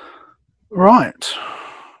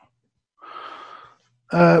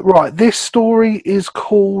 Right, this story is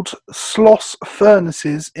called Sloss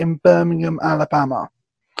Furnaces in Birmingham, Alabama.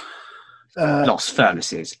 Lost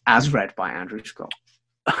Furnaces, as read by Andrew Scott.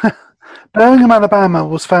 Birmingham, Alabama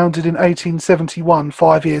was founded in 1871,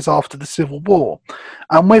 5 years after the Civil War,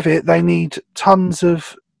 and with it they need tons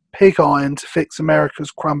of pig iron to fix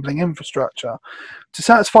America's crumbling infrastructure. To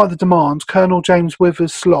satisfy the demand, Colonel James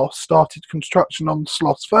Withers Sloss started construction on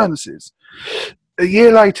Sloss Furnaces. A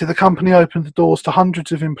year later, the company opened the doors to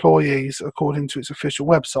hundreds of employees, according to its official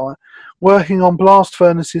website. Working on blast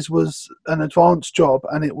furnaces was an advanced job,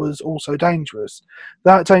 and it was also dangerous.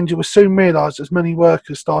 That danger was soon realised as many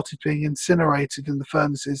workers started being incinerated in the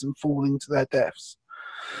furnaces and falling to their deaths.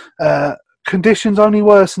 Conditions only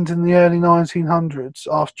worsened in the early 1900s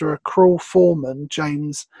after a cruel foreman,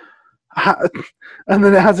 James, and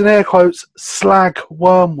then it has in air quotes, Slag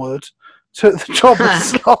Wormwood, took the job of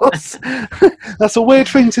Sloss. That's a weird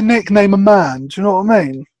thing to nickname a man, do you know what I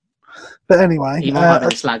mean? But anyway. He might have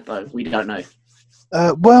been slag though, we don't know.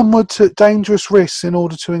 Wormwood took dangerous risks in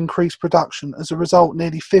order to increase production. As a result,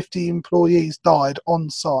 nearly 50 employees died on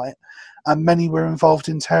site, and many were involved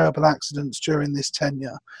in terrible accidents during this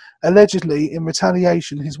tenure. Allegedly, in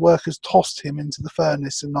retaliation, his workers tossed him into the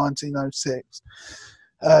furnace in 1906.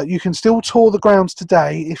 You can still tour the grounds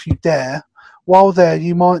today if you dare. While there,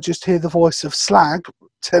 you might just hear the voice of Slag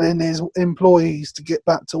telling his employees to get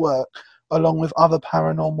back to work, along with other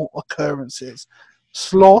paranormal occurrences.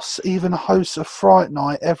 Sloss even hosts a Fright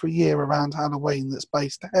Night every year around Halloween that's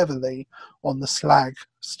based heavily on the Slag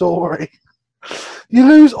story. You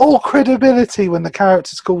lose all credibility when the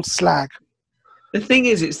character's called Slag. The thing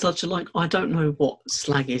is, it's such a, I don't know what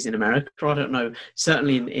slag is in America. I don't know.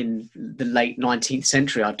 Certainly in the late 19th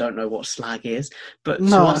century, I don't know what slag is. But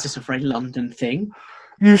to us, it's a very London thing.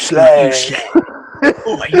 You slag. You slag.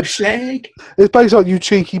 Oh, you slag. It's basically like, you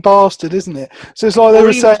cheeky bastard, isn't it? So it's like they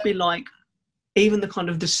were saying. Be like, even the kind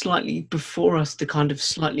of the slightly before us, the kind of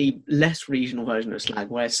slightly less regional version of slag,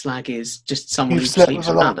 where slag is just someone You've who slept with sleeps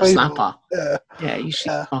a lot around, of a people. slapper. Yeah. Yeah, you see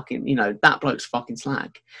Yeah. fucking, that bloke's fucking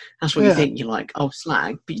slag. That's what you think. You're like, oh,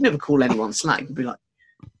 slag, but you never call anyone slag. You'd be like,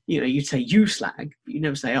 you'd say you slag, but you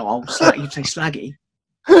never say, oh, I'll slag. You'd say slaggy.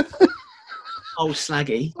 Oh,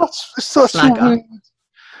 slaggy. That's such Slagger. a weird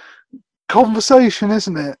conversation,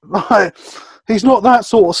 isn't it? Like, he's not that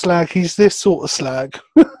sort of slag. He's this sort of slag.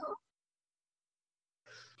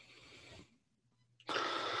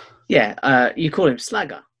 Yeah, you call him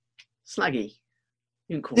slagger, slaggy.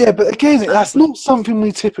 You can call Yeah, him but again, slag, that's not something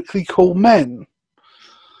we typically call men.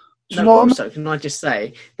 Do you No, know what I mean? also, can I just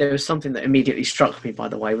say, there was something that immediately struck me, by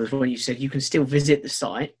the way, was when you said you can still visit the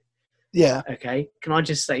site. Yeah. Okay. Can I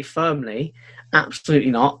just say firmly,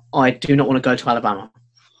 absolutely not. I do not want to go to Alabama.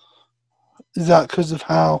 Is that because of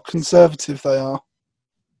how conservative they are?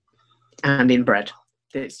 And inbred.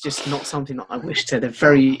 It's just not something that I wish to.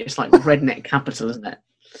 It's like redneck capital, isn't it?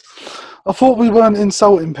 I thought we weren't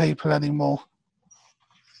insulting people anymore.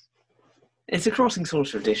 It's a crossing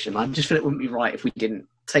saucer edition. I just feel it wouldn't be right if we didn't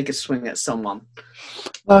take a swing at someone.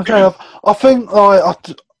 No, fair enough. I think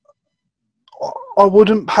I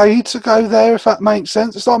wouldn't pay to go there, if that makes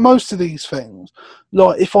sense. It's like most of these things.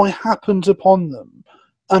 Like, if I happened upon them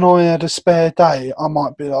and I had a spare day, I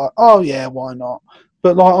might be like, oh yeah, why not?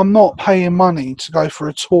 But like, I'm not paying money to go for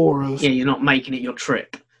a tour of... Yeah, you're not making it your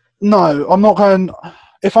trip. No, I'm not going...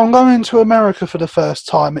 If I'm going to America for the first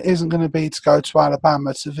time, it isn't going to be to go to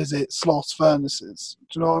Alabama to visit Sloss Furnaces.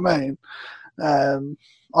 Do you know what I mean?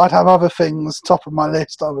 I'd have other things top of my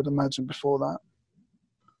list, I would imagine, before that.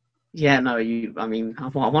 Yeah, no, I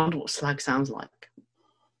wonder what slag sounds like.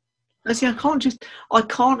 See, I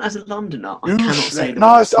can't, as a Londoner, I cannot say the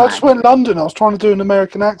word slag. I just went London. I was trying to do an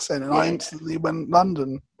American accent, and I instantly went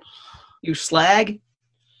London. You slag?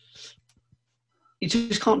 You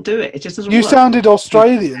just can't do it. It just doesn't work. You sounded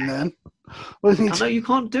Australian then. I know you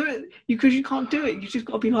can't do it because you can't do it. You just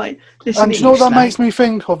got to be like, listen. And do you know what that makes me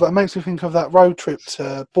think of? That makes me think of that road trip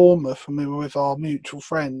to Bournemouth when we were with our mutual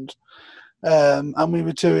friend, and we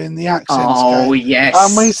were doing the accents. Oh yes.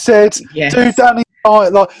 And we said, yes. "Do Danny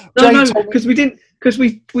like?" No, because we didn't. Because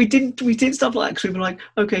we did stuff like that. We were like,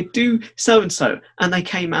 okay, do so and so, and they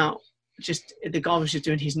came out. Just the guy was just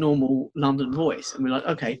doing his normal London voice, and we're like,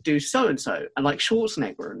 okay, do so and so, and like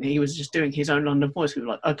Schwarzenegger, and he was just doing his own London voice. We were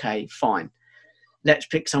like, okay, fine, let's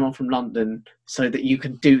pick someone from London so that you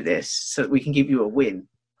can do this, so that we can give you a win.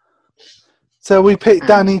 So we picked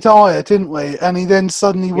Danny Dyer, didn't we? And he then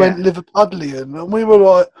suddenly went Liverpudlian, and we were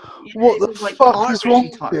like, "What the fuck is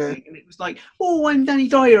wrong with you?" And it was like, "Oh, I'm Danny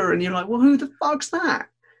Dyer," and you're like, "Well, who the fuck's that?"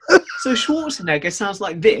 So Schwarzenegger sounds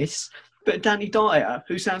like this. But Danny Dyer,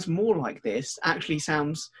 who sounds more like this, actually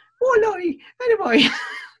sounds, "Oh, anyway,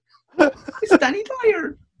 it's Danny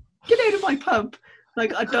Dyer. Get out of my pub."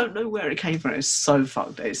 Like, I don't know where it came from. It's so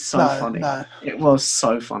fucked. It's so funny. No. It was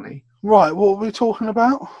so funny. Right, what were we talking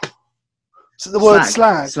about? So the word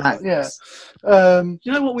slag. Yeah.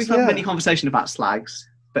 You know what? We've had many conversations about slags,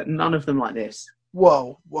 but none of them like this.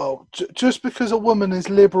 Well, just because a woman is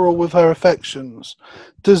liberal with her affections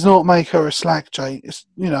does not make her a slag, Jake. It's,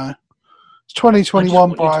 It's 2021, bro. I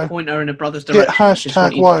just want you to point her in a brother's direction. Get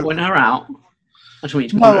hashtag woke. Point her out. I just want you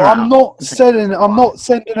to point her out. I'm not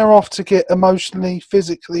sending her off to get emotionally,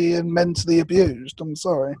 physically, and mentally abused. I'm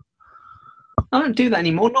sorry. I don't do that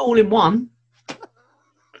anymore. Not all in one.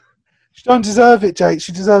 She don't deserve it, Jake.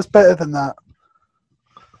 She deserves better than that.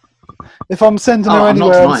 If I'm sending her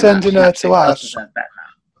anywhere, I'm sending her to Ash.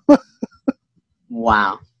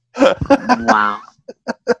 Wow. Wow.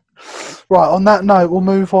 Right, on that note, we'll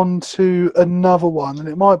move on to another one, and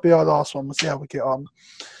it might be our last one. We'll see how we get on.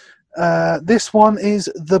 This one is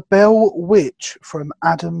The Bell Witch from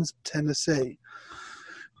Adams, Tennessee.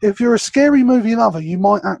 If you're a scary movie lover, you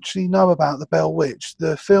might actually know about The Bell Witch.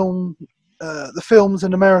 The films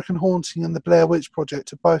An American Haunting and The Blair Witch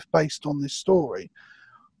Project are both based on this story.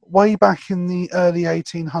 Way back in the early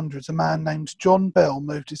 1800s, a man named John Bell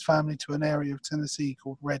moved his family to an area of Tennessee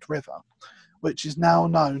called Red River, which is now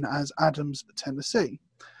known as Adams, Tennessee.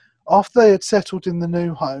 After they had settled in the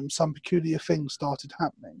new home, some peculiar things started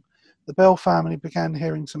happening. The Bell family began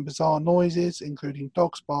hearing some bizarre noises, including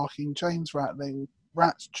dogs barking, chains rattling,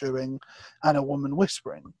 rats chewing, and a woman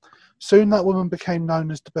whispering. Soon that woman became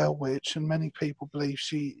known as the Bell Witch, and many people believe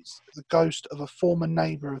she is the ghost of a former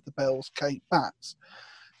neighbour of the Bells, Kate Batts.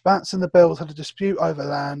 Batts and the Bells had a dispute over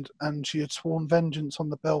land, and she had sworn vengeance on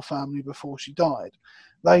the Bell family before she died.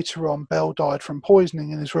 Later on, Bell died from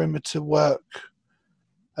poisoning and is rumoured to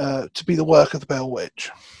be the work of the Bell Witch.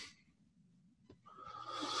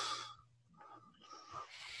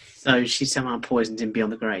 So she somehow poisoned him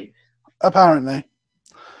beyond the grave. Apparently.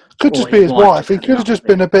 Could Or just be his wife. He could have just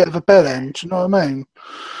been a bit of a bellend, do you know what I mean?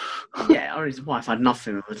 Yeah, or his wife had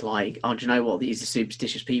nothing. It was like, oh, do you know what? These are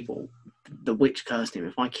superstitious people. The witch cursed him.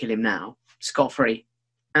 If I kill him now, scot-free.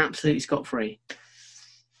 Absolutely scot-free.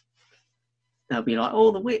 They'll be like,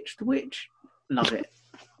 oh, the witch. Love it.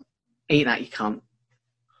 Eat that, you cunt.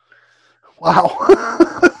 Wow.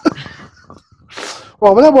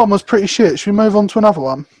 Well, that one was pretty shit. Should we move on to another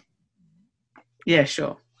one? Yeah,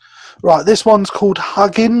 sure. Right, this one's called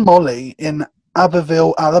Huggin' Molly in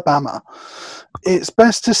Abbeville, Alabama. It's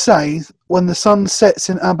best to say, when the sun sets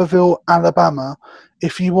in Abbeville, Alabama,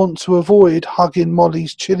 if you want to avoid hugging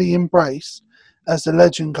Molly's chilly embrace, as the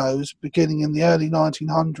legend goes, beginning in the early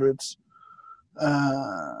 1900s.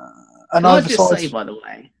 Can I just say, by the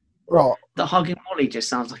way, right, that hugging Molly just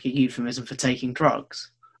sounds like a euphemism for taking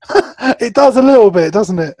drugs. It does a little bit,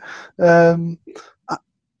 doesn't it?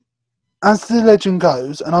 As the legend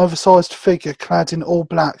goes, an oversized figure clad in all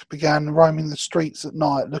black began roaming the streets at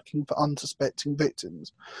night looking for unsuspecting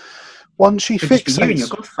victims. Once she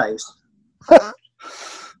fixates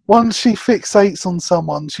on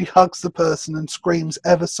someone, she hugs the person and screams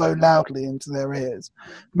ever so loudly into their ears.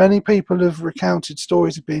 Many people have recounted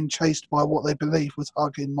stories of being chased by what they believe was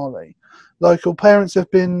Huggin' Molly. Local parents have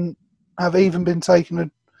even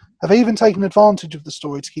taken advantage of the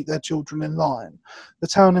story to keep their children in line. The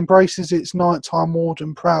town embraces its nighttime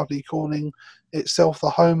warden proudly, calling itself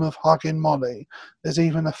the home of Huggin' Molly. There's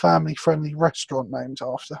even a family-friendly restaurant named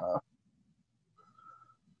after her.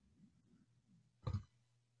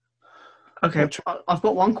 Okay, I've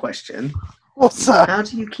got one question. What's that? How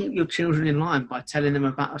do you keep your children in line by telling them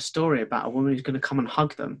about a story about a woman who's going to come and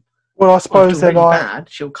hug them? Well, I suppose they're like... bad,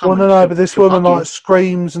 she'll come but this woman like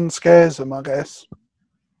screams and scares them, I guess.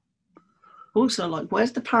 Also, like,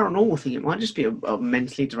 where's the paranormal thing? It might just be a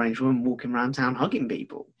mentally deranged woman walking around town hugging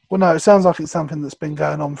people. Well, no, it sounds like it's something that's been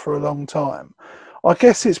going on for a long time. I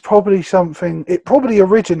guess it's probably something... It probably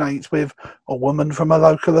originates with a woman from a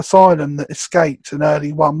local asylum that escaped and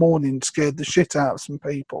early one morning scared the shit out of some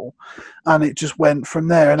people. And it just went from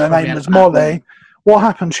there. And her name was Molly. What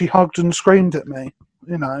happened? She hugged and screamed at me.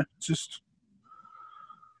 You know, just...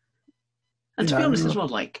 And to be honest as well,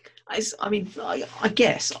 like, I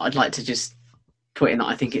guess I'd like to just put in that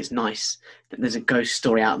I think it's nice that there's a ghost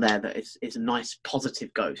story out there that is a nice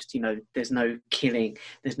positive ghost. You know, there's no killing,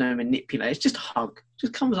 there's no manipulation. It's just a hug.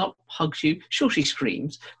 Just comes up, hugs you. Sure, she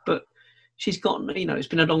screams, but she's got, you know, it's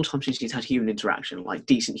been a long time since she's had human interaction, like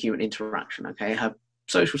decent human interaction. Okay, her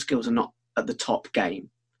social skills are not at the top game.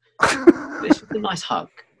 It's just a nice hug.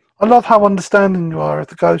 I love how understanding you are of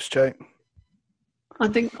the ghost, Jake. I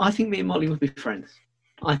think me and Molly would be friends.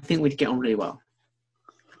 I think we'd get on really well.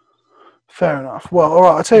 Fair enough. Well, all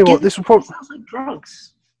right. I'll tell you what. This will probably sounds like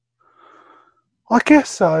drugs. I guess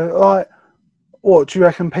so. Like, what do you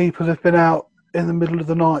reckon? People have been out in the middle of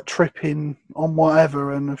the night tripping on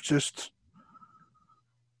whatever, and have just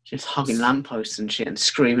hugging lampposts and shit, and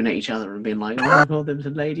screaming at each other, and being like, "Oh my god, there was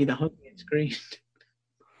a lady that hugged me and screamed."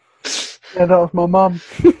 Yeah, that was my mum.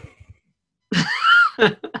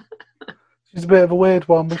 She's a bit of a weird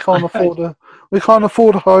one. We can't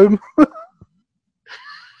afford a home.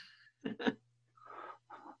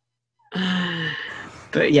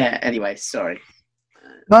 But yeah, anyway, sorry.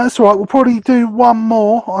 No, that's all right. We'll probably do one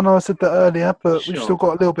more. I know I said that earlier, but We've still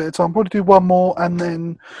got a little bit of time. Probably do one more and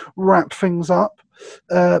then wrap things up.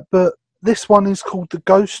 But this one is called The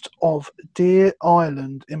Ghost of Deer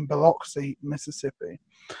Island in Biloxi, Mississippi.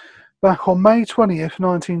 Back on May 20th,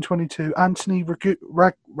 1922, Anthony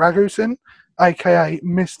Ragusin, a.k.a.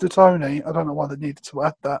 Mr. Tony, I don't know why they needed to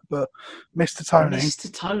add that, but Mr.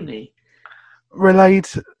 Tony relayed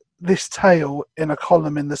this tale in a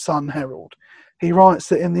column in the Sun Herald. He writes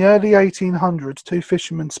that in the early 1800s, two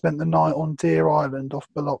fishermen spent the night on Deer Island off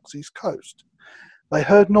Biloxi's coast. They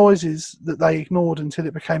heard noises that they ignored until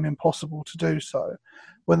it became impossible to do so.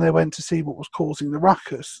 When they went to see what was causing the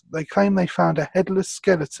ruckus, they claimed they found a headless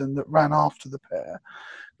skeleton that ran after the pair.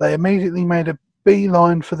 They immediately made a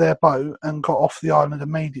beeline for their boat and got off the island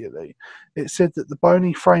immediately. It's said that the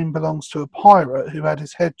bony frame belongs to a pirate who had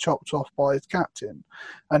his head chopped off by his captain,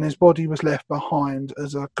 and his body was left behind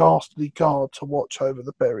as a ghastly guard to watch over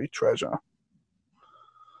the buried treasure.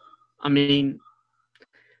 I mean,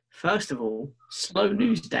 first of all, slow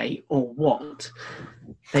news day or what?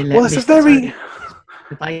 They let it's a very...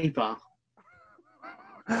 the paper.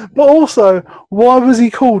 But also, why was he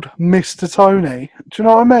called Mr. Tony? Do you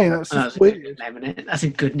know what I mean? That's just weird. That's a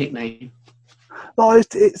good nickname. Like,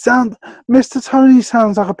 Mr. Tony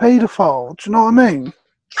sounds like a paedophile. Do you know what I mean?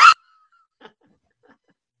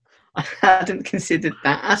 I hadn't considered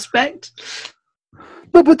that aspect.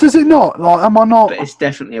 No, but does it not? Like, am I not? But it's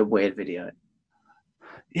definitely a weird video.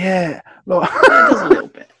 Yeah, like It does a little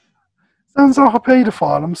bit. sounds like a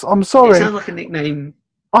paedophile. I'm It sorry. sounds like a nickname.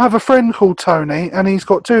 I have a friend called Tony, and he's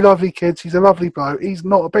got 2 lovely kids. He's a lovely bloke. He's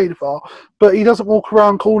not a paedophile, but he doesn't walk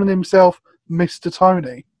around calling himself Mr.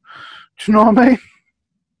 Tony. Do you know what I mean?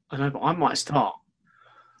 I know, but I might start.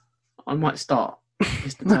 Mr.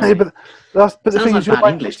 No, Tony. but the Sounds thing like is, you're bad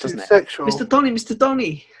making English, it too doesn't it? sexual. Mr. Donny, Mr.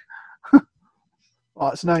 Donny.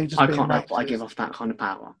 Right, so now you're just I being can't help racist. but I give off that kind of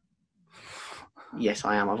power. Yes,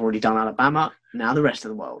 I am. I've already done Alabama. Now the rest of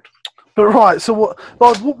the world. But right, so what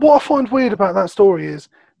I find weird about that story is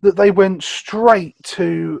that they went straight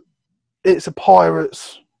to there's a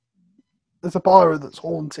pirate that's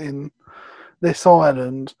haunting this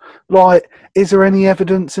island. Like, is there any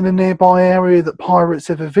evidence in a nearby area that pirates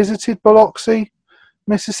ever visited Biloxi,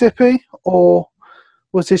 Mississippi, or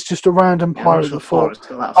was this just a random pirate that thought,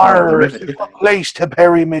 "There's a place to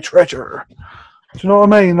bury me treasure"? Do you know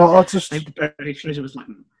what I mean? Like, I just Maybe the buried treasure was like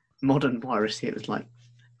modern piracy. It was like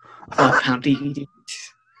 £5 DVD.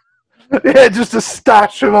 yeah, just a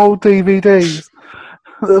stash of old DVDs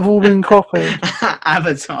that have all been copied.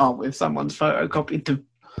 Avatar with someone's photocopied the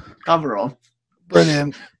cover of.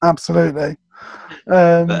 Brilliant, absolutely.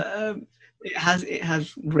 But it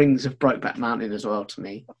has rings of Brokeback Mountain as well to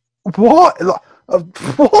me. What?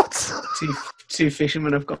 What? Two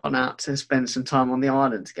fishermen have gone out to spend some time on the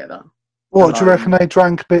island together. What, do you reckon they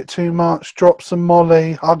drank a bit too much, dropped some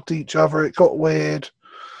molly, hugged each other, it got weird,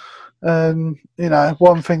 and,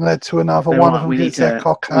 one thing led to another. One of them gets their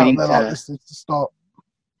cock out and they're like, this needs to stop.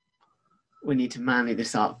 We need to manly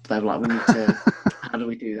this up. They're like, we need to, how do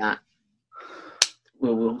we do that?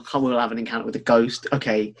 We'll have an encounter with a ghost.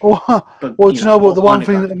 Okay. Well, do you know what? The one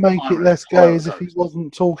thing that would make it less gay is if he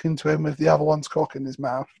wasn't talking to him with the other one's cock in his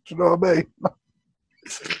mouth. Do you know what I mean?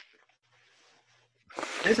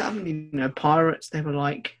 There's happening, pirates, they were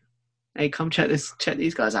like, hey, come check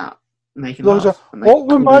these guys out. Making love. What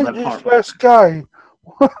would make this less gay?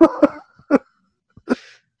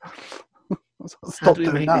 How do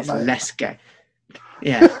we make this less gay?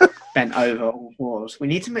 Yeah, bent over all fours. We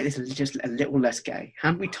need to make this just a little less gay.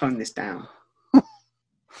 How do we tone this down?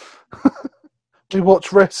 We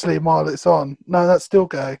watch wrestling while it's on. No, that's still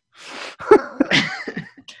gay.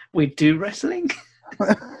 We do wrestling?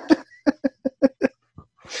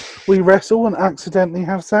 We wrestle and accidentally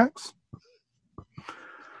have sex.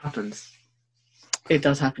 Happens. It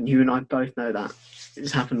does happen. You and I both know that.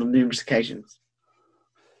 It's happened on numerous occasions.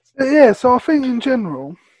 Yeah, so I think in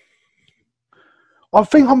general,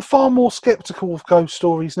 I'm far more sceptical of ghost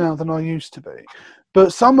stories now than I used to be.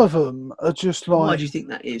 But some of them are just like... Why do you think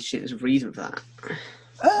that is? There's a reason for that.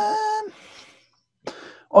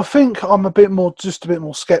 I think I'm a bit more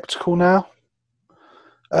sceptical now.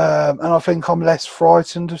 And I think I'm less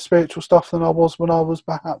frightened of spiritual stuff than I was when I was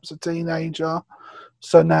perhaps a teenager.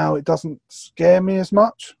 So now it doesn't scare me as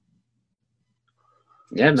much.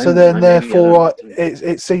 Yeah. So then, therefore,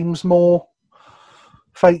 it seems more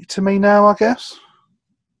fake to me now, I guess.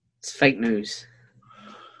 It's fake news.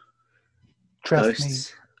 Trust me,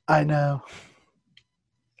 I know.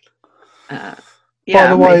 Yeah, by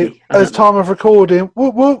the way, as time of recording,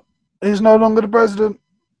 whoop whoop, he's no longer the president.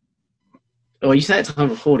 Well, you say at time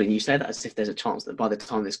of recording, you say that as if there's a chance that by the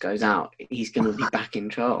time this goes out, he's going to be back in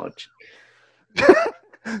charge.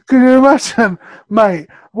 Can you imagine, mate?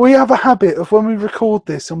 We have a habit of when we record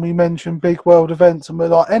this and we mention big world events and we're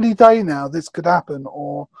like, any day now this could happen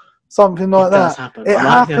or something like that. It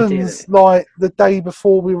happens like the day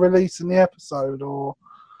before we release in the episode, or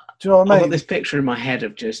do you know what I mean? I've got this picture in my head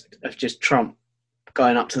of just Trump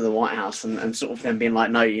going up to the White House and sort of them being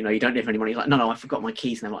like, no, you don't give anyone. He's like, no, I forgot my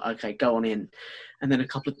keys. And they're like, okay, go on in. And then a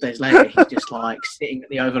couple of days later, he's just like sitting at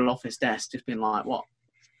the Oval Office desk, just being like, what?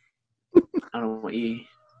 I don't know what you...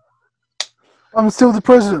 I'm still the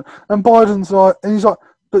president. And Biden's like, and he's like,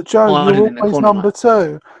 but Joe, you're always number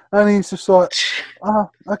 2. And he's just like,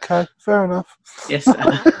 okay, fair enough. Yes.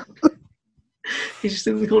 He's just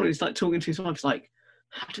in the corner. He's like talking to his wife. He's like,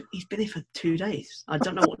 he's been here for 2 days. I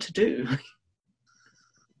don't know what to do.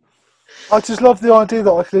 I just love the idea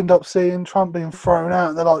that I could end up seeing Trump being thrown out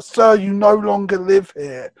and they're like, sir, you no longer live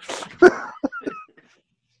here.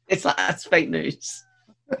 It's like, that's fake news.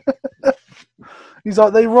 He's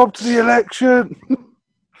like, they robbed the election. Do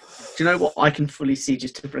you know what I can fully see,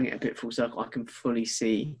 just to bring it a bit full circle, I can fully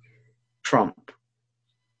see Trump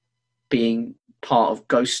being part of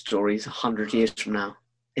ghost stories 100 years from now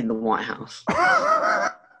in the White House.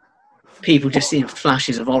 People just seeing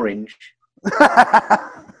flashes of orange.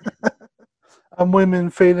 And women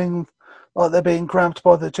feeling like they're being grabbed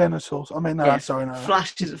by the genitals. I mean, no, Yeah, sorry, no.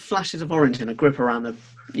 Flashes of orange and a grip around the,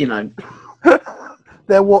 you know.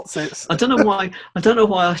 They're what's-its. I don't know why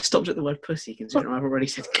I stopped at the word pussy, considering I've already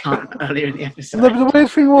said cunt earlier in the episode. No, but the weird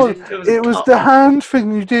thing was, it was the hand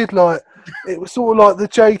thing you did, like, it was sort of like the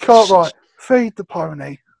J. Cartwright, feed the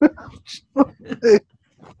pony. It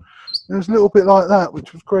was a little bit like that,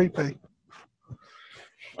 which was creepy.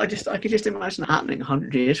 I could just imagine it happening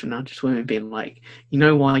 100 years from now, just women being like, you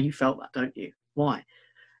know why you felt that, don't you? Why?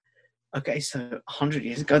 Okay, so 100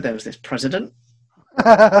 years ago, there was this president,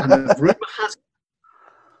 and the rumour has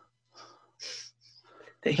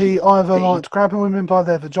that he either liked grabbing women by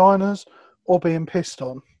their vaginas or being pissed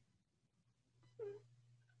on.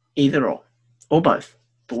 Either or both.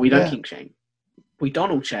 But we don't kink shame. We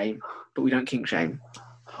Donald shame, but we don't kink shame.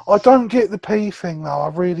 I don't get the pee thing though. I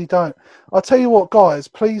really don't. I'll tell you what, guys.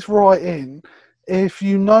 Please write in if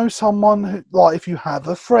you know someone who, like, if you have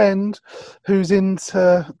a friend who's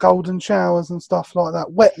into golden showers and stuff like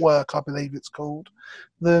that, wet work, I believe it's called.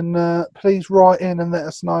 Then please write in and let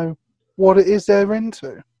us know what it is they're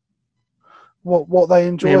into, what they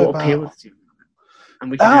enjoy what about. appeals to you.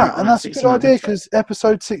 And that's a good idea, because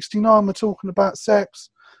episode 69 we're talking about sex.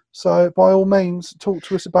 So by all means, talk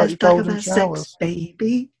to us about your golden showers, sex,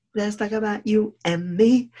 baby. Let's talk about you and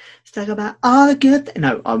me. Let's talk about all the good.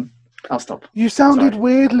 No, I'll stop. You sounded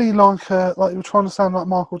weirdly like you were trying to sound like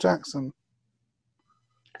Michael Jackson.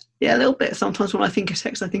 Yeah, a little bit. Sometimes when I think of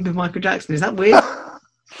sex, I think of Michael Jackson. Is that weird? A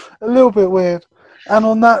little bit weird. And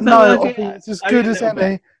on that note, I think it's as good as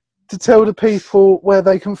any to tell the people where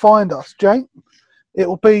they can find us. Jake, it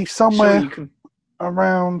will be somewhere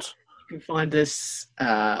around. You can find us.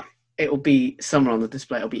 It will be somewhere on the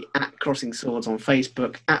display. It'll be at Crossing Swords on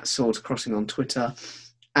Facebook, at Swords Crossing on Twitter,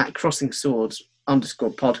 at Crossing Swords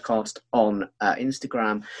 _podcast on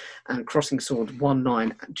Instagram, and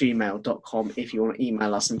crossingsword19@gmail.com if you want to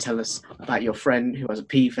email us and tell us about your friend who has a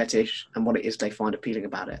pee fetish and what it is they find appealing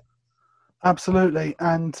about it. Absolutely.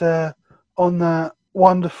 And on that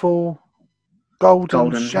wonderful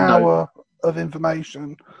golden shower of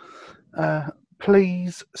information,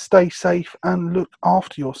 please stay safe and look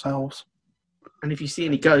after yourselves. And if you see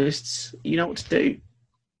any ghosts, you know what to do.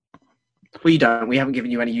 We don't. We haven't given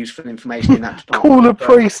you any useful information in that department. Call a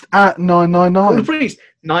priest at 999. Call a priest.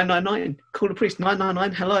 999. Call a priest.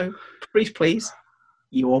 999. Hello. Priest, please.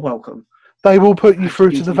 You are welcome. They will put you through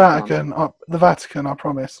to the Vatican. The Vatican, I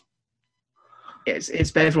promise. It's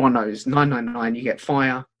everyone knows. 999. You get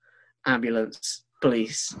fire, ambulance,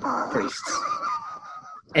 police, priests.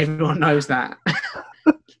 Everyone knows that.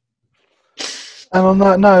 And on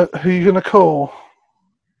that note, who are you going to call?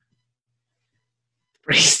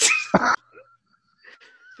 Priest.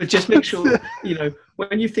 But just make sure,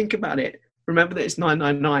 when you think about it, remember that it's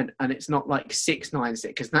 999 and it's not like 696,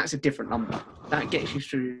 because that's a different number. That gets you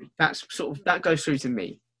through. That goes through to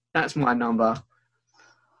me. That's my number.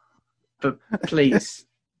 But please,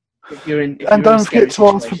 if you're in, don't forget to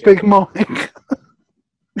ask for Big Mike.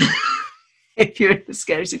 If you're in a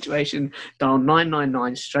scary situation, dial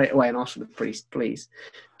 999 straight away and ask for the priest, please.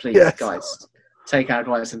 Please, yes. Guys, take our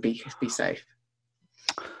advice and be safe.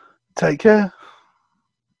 Take care.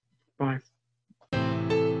 Bye.